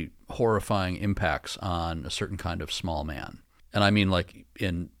particularly horrifying impacts on a certain kind of small man. And I mean like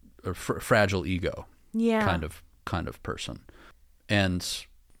in a fragile ego kind of person. And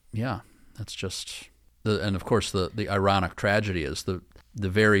yeah, that's just and of course the ironic tragedy is the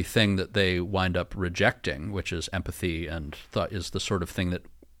very thing that they wind up rejecting, which is empathy and thought is the sort of thing that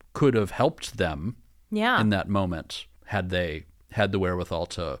could have helped them in that moment had they had the wherewithal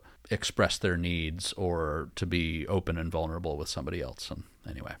to express their needs or to be open and vulnerable with somebody else. And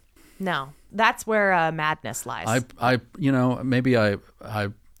anyway. No, that's where madness lies. Maybe I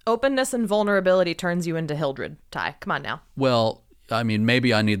openness and vulnerability turns you into Hildred. Ty, come on now. Well, I mean,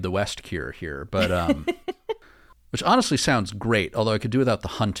 maybe I need the West cure here, but which honestly sounds great, although I could do without the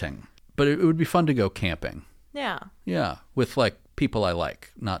hunting. But it would be fun to go camping. Yeah. Yeah, with like people I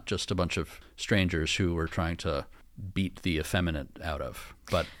like, not just a bunch of strangers who were trying to beat the effeminate out of.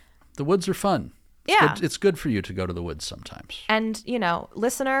 But the woods are fun. It's good for you to go to the woods sometimes. And, you know,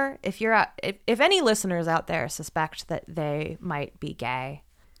 listener, if any listeners out there suspect that they might be gay,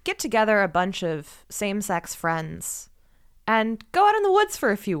 get together a bunch of same-sex friends and go out in the woods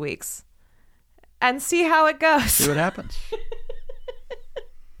for a few weeks and see how it goes. See what happens.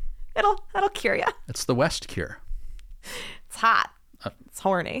 That'll cure you. It's the West cure. It's hot. It's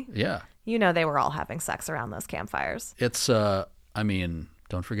horny. Yeah. You know they were all having sex around those campfires. It's, I mean,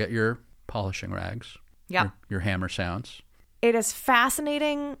 don't forget your polishing rags. Yeah. Your hammer sounds. It is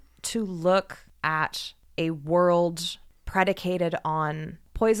fascinating to look at a world predicated on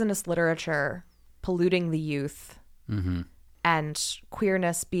poisonous literature polluting the youth and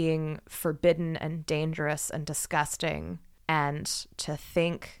queerness being forbidden and dangerous and disgusting, and to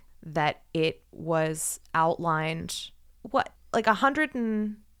think that it was outlined, like 100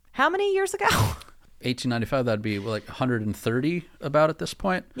 and how many years ago? 1895, that'd be like 130 about at this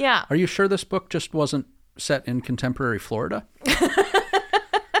point. Yeah. Are you sure this book just wasn't set in contemporary Florida?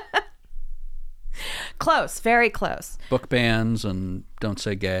 Close, very close. Book bans and don't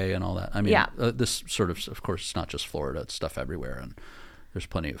say gay and all that. I mean, this sort of course, it's not just Florida. It's stuff everywhere. And there's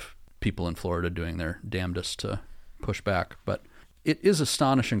plenty of people in Florida doing their damnedest to push back. But it is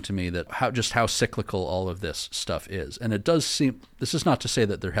astonishing to me that how cyclical all of this stuff is. And it does seem, this is not to say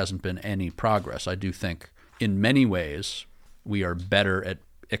that there hasn't been any progress. I do think in many ways we are better at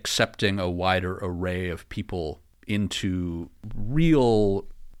accepting a wider array of people into real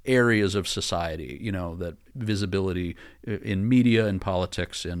areas of society, you know, that visibility in media and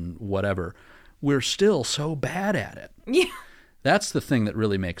politics and whatever. We're still so bad at it. Yeah. That's the thing that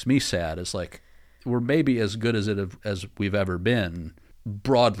really makes me sad, is like, we're maybe as good as we've ever been,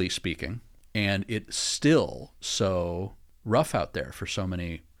 broadly speaking, And it's still so rough out there for so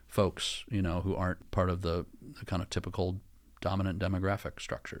many folks, who aren't part of the kind of typical dominant demographic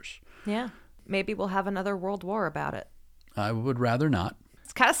structures. Yeah. Maybe we'll have another world war about it. I would rather not.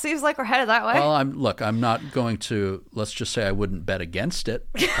 It kind of seems like we're headed that way. Well, I'm not going to, let's just say I wouldn't bet against it.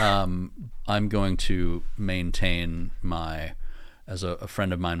 I'm going to maintain as a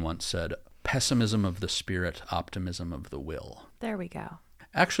friend of mine once said, pessimism of the spirit, optimism of the will. There we go.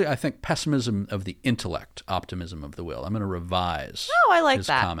 Actually, I think pessimism of the intellect, optimism of the will. I'm going to revise I like his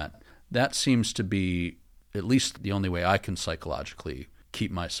that. comment. That seems to be at least the only way I can psychologically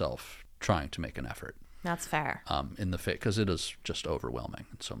keep myself trying to make an effort. That's fair. In the face, because it is just overwhelming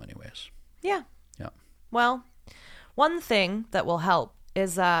in so many ways. Yeah. Yeah. Well, one thing that will help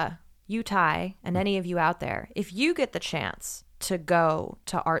is you, Ty, and any of you out there, if you get the chance to go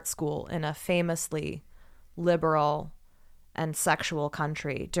to art school in a famously liberal and sexual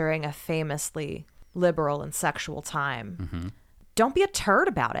country during a famously liberal and sexual time, don't be a turd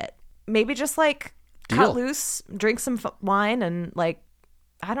about it. Maybe just cut loose, drink some wine, and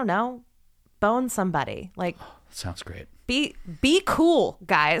I don't know, bone somebody. Sounds great. Be cool,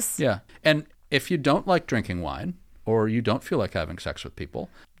 guys. Yeah. And if you don't like drinking wine or you don't feel like having sex with people,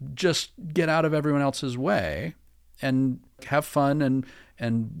 just get out of everyone else's way and have fun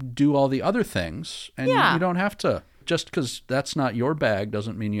and do all the other things. And you don't have to. Just because that's not your bag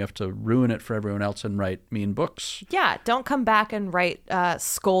doesn't mean you have to ruin it for everyone else and write mean books. Yeah, don't come back and write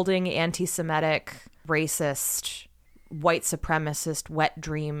scolding, anti-Semitic, racist, white supremacist, wet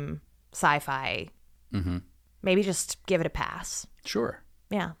dream sci-fi. Mm-hmm. Maybe just give it a pass. Sure.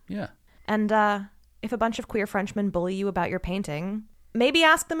 Yeah. Yeah. And if a bunch of queer Frenchmen bully you about your painting, maybe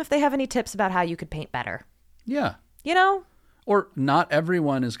ask them if they have any tips about how you could paint better. Yeah. Or not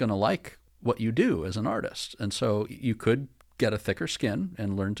everyone is going to like what you do as an artist. And so you could get a thicker skin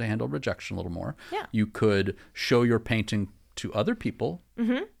and learn to handle rejection a little more. Yeah. You could show your painting to other people,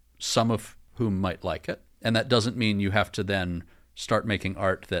 some of whom might like it. And that doesn't mean you have to then start making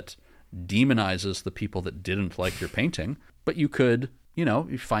art that demonizes the people that didn't like your painting. But you could,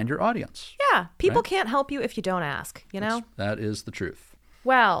 you find your audience. Yeah. People right? can't help you if you don't ask, That is the truth.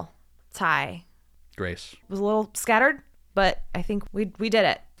 Well, Ty. Grace. Was a little scattered, but I think we did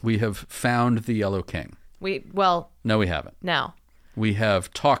it. We have found the Yellow King. No, we haven't. No. We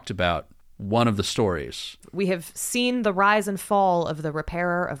have talked about one of the stories. We have seen the rise and fall of the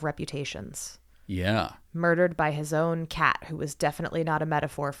repairer of reputations. Yeah. Murdered by his own cat, who was definitely not a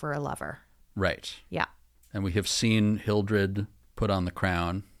metaphor for a lover. Right. Yeah. And we have seen Hildred put on the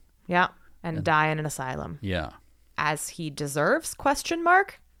crown. Yeah. And die in an asylum. Yeah. As he deserves, ?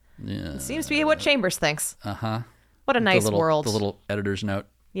 Yeah. It seems to be what Chambers thinks. Uh-huh. What a nice world. The little editor's note.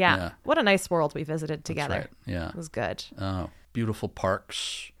 Yeah. What a nice world we visited together. That's right. Yeah. It was good. Oh, beautiful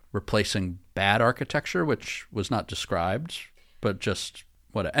parks replacing bad architecture, which was not described, but just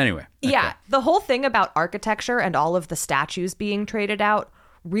what. Anyway. Okay. Yeah. The whole thing about architecture and all of the statues being traded out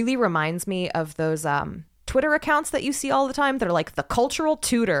really reminds me of those Twitter accounts that you see all the time that are like the cultural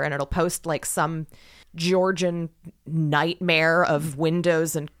tutor, and it'll post some Georgian nightmare of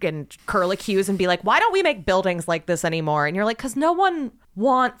windows and curlicues and be like, why don't we make buildings like this anymore? And you're like, because no one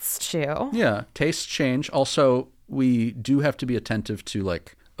wants to. Yeah. Tastes change. Also, we do have to be attentive to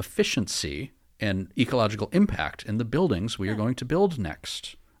efficiency and ecological impact in the buildings we are going to build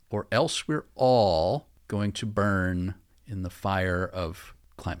next, or else we're all going to burn in the fire of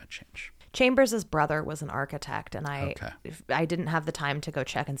climate change. Chambers' brother was an architect, and I didn't have the time to go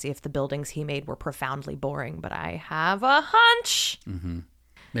check and see if the buildings he made were profoundly boring, but I have a hunch. Mm-hmm.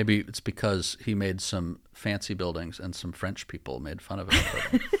 Maybe it's because he made some fancy buildings and some French people made fun of him for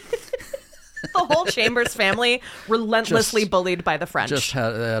them. The whole Chambers family relentlessly bullied by the French. Just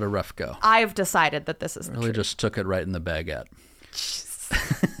had a rough go. I've decided that this is the really truth. Just took it right in the baguette.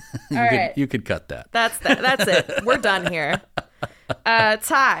 Right. You could cut that. That's it. We're done here.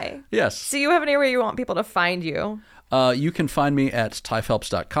 Ty. Yes. Do you have anywhere you want people to find you? You can find me at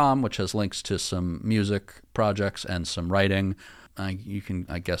typhelps.com, which has links to some music projects and some writing. You can,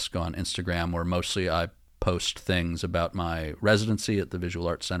 I guess, go on Instagram, where mostly I post things about my residency at the Visual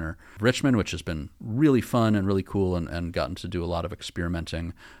Arts Center of Richmond, which has been really fun and really cool, and gotten to do a lot of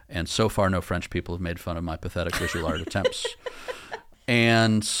experimenting. And so far, no French people have made fun of my pathetic visual art attempts.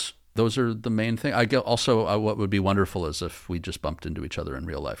 And those are the main thing. I get also what would be wonderful is if we just bumped into each other in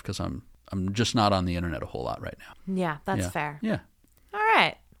real life, because I'm just not on the internet a whole lot right now. Yeah, that's fair. Yeah. All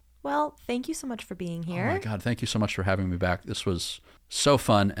right. Well, thank you so much for being here. Oh my God, thank you so much for having me back. This was so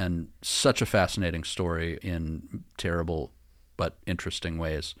fun and such a fascinating story in terrible but interesting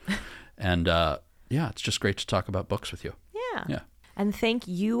ways. And yeah, it's just great to talk about books with you. Yeah. Yeah. And thank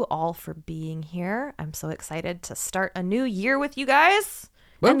you all for being here. I'm so excited to start a new year with you guys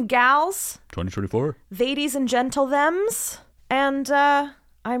and gals, 2024. ladies and gentle thems. And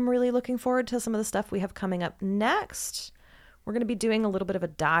I'm really looking forward to some of the stuff we have coming up next. We're going to be doing a little bit of a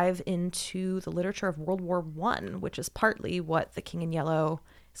dive into the literature of World War I, which is partly what The King in Yellow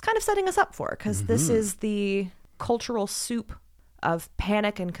is kind of setting us up for, because this is the cultural soup of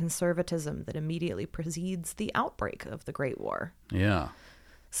panic and conservatism that immediately precedes the outbreak of the Great War. Yeah.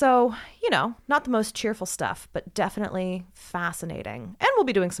 So, not the most cheerful stuff, but definitely fascinating. And we'll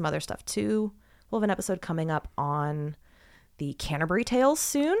be doing some other stuff too. We'll have an episode coming up on the Canterbury Tales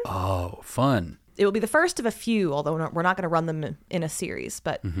soon. Oh, fun. It will be the first of a few, although we're not going to run them in a series.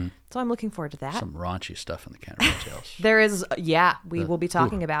 But so I'm looking forward to that. Some raunchy stuff in the Canterbury Tales. There is, we will be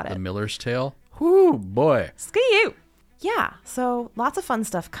talking about it. The Miller's Tale. Whoo, boy. Ski you. Yeah, so lots of fun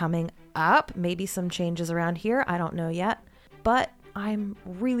stuff coming up. Maybe some changes around here. I don't know yet. But I'm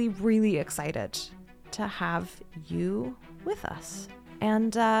really, really excited to have you with us.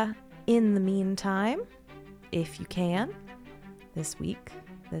 And in the meantime, if you can, this week,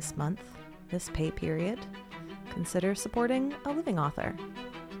 this month, this pay period, consider supporting a living author,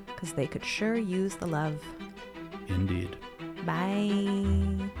 because they could sure use the love. Indeed.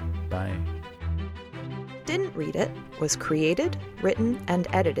 Bye. Bye. Didn't Read It was created, written, and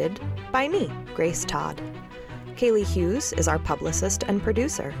edited by me, Grace Todd. Kaylee Hughes is our publicist and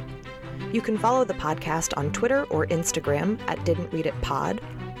producer. You can follow the podcast on Twitter or Instagram at didn'treaditpod,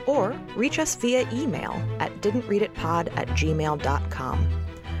 or reach us via email at didn'treaditpod@gmail.com.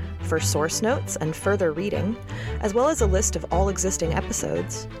 For source notes and further reading, as well as a list of all existing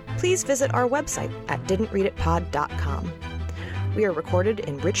episodes, please visit our website at didn'treaditpod.com. We are recorded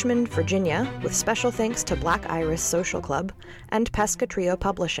in Richmond, Virginia, with special thanks to Black Iris Social Club and Pesca Trio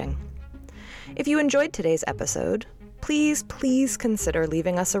Publishing. If you enjoyed today's episode, please consider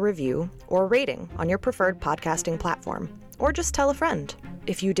leaving us a review or rating on your preferred podcasting platform, or just tell a friend.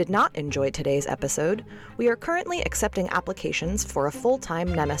 If you did not enjoy today's episode, we are currently accepting applications for a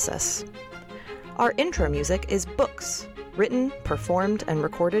full-time nemesis. Our intro music is Books, written, performed, and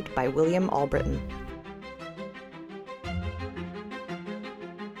recorded by William Albritton.